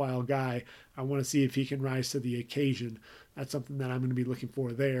profile guy. I want to see if he can rise to the occasion. That's something that I'm going to be looking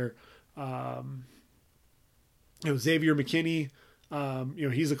for there. Xavier McKinney,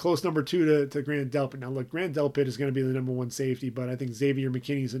 he's a close number 2 to Grant Delpit. Now look, Grant Delpit is going to be the number 1 safety, but I think Xavier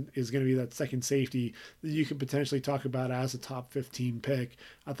McKinney is going to be that second safety that you could potentially talk about as a top 15 pick.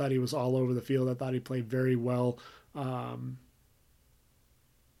 I thought he was all over the field. I thought he played very well.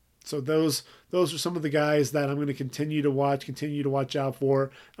 So those are some of the guys that I'm going to continue to watch out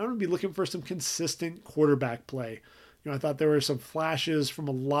for. I'm going to be looking for some consistent quarterback play. I thought there were some flashes from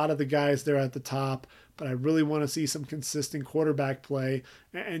a lot of the guys there at the top, but I really want to see some consistent quarterback play.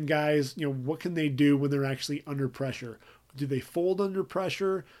 And guys, what can they do when they're actually under pressure? Do they fold under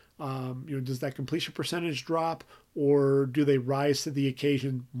pressure? Does that completion percentage drop, or do they rise to the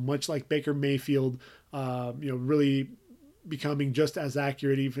occasion, much like Baker Mayfield, really becoming just as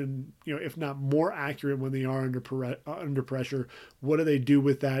accurate, even, if not more accurate when they are under pressure? What do they do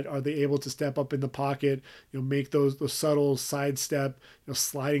with that? Are they able to step up in the pocket, make those subtle sidestep,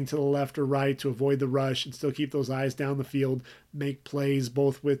 sliding to the left or right to avoid the rush and still keep those eyes down the field, make plays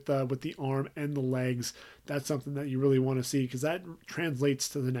both with the arm and the legs? That's something that you really want to see, because that translates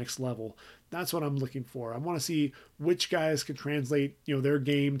to the next level. That's what I'm looking for. I want to see which guys can translate, their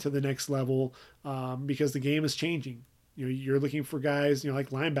game to the next level, because the game is changing. You're looking for guys,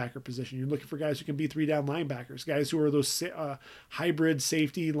 like linebacker position. You're looking for guys who can be 3-down linebackers, guys who are those hybrid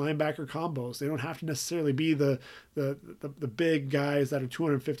safety linebacker combos. They don't have to necessarily be the big guys that are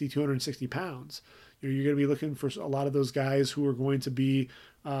 250, 260 pounds. You're going to be looking for a lot of those guys who are going to be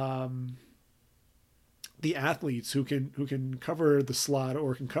the athletes who can cover the slot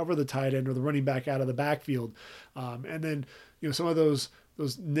or can cover the tight end or the running back out of the backfield. And then, some of those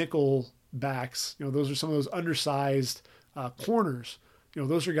nickel backs, those are some of those undersized corners.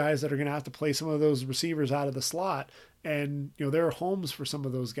 Those are guys that are going to have to play some of those receivers out of the slot, and there are homes for some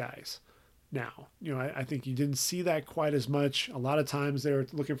of those guys. Now, I think you didn't see that quite as much. A lot of times they're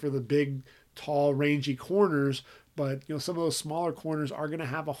looking for the big, tall, rangy corners, but some of those smaller corners are going to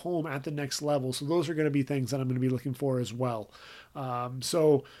have a home at the next level. So those are going to be things that I'm going to be looking for as well.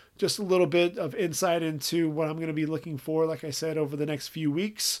 So just a little bit of insight into what I'm going to be looking for, like I said, over the next few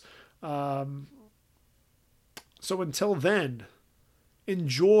weeks. So until then,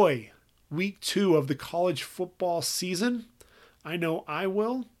 enjoy week 2 of the college football season. I know I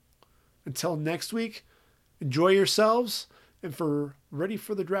will. Until next week, enjoy yourselves. And for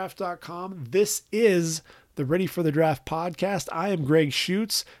ReadyForTheDraft.com, this is the Ready for the Draft podcast. I am Greg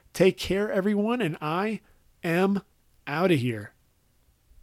Schutz. Take care, everyone, and I am out of here.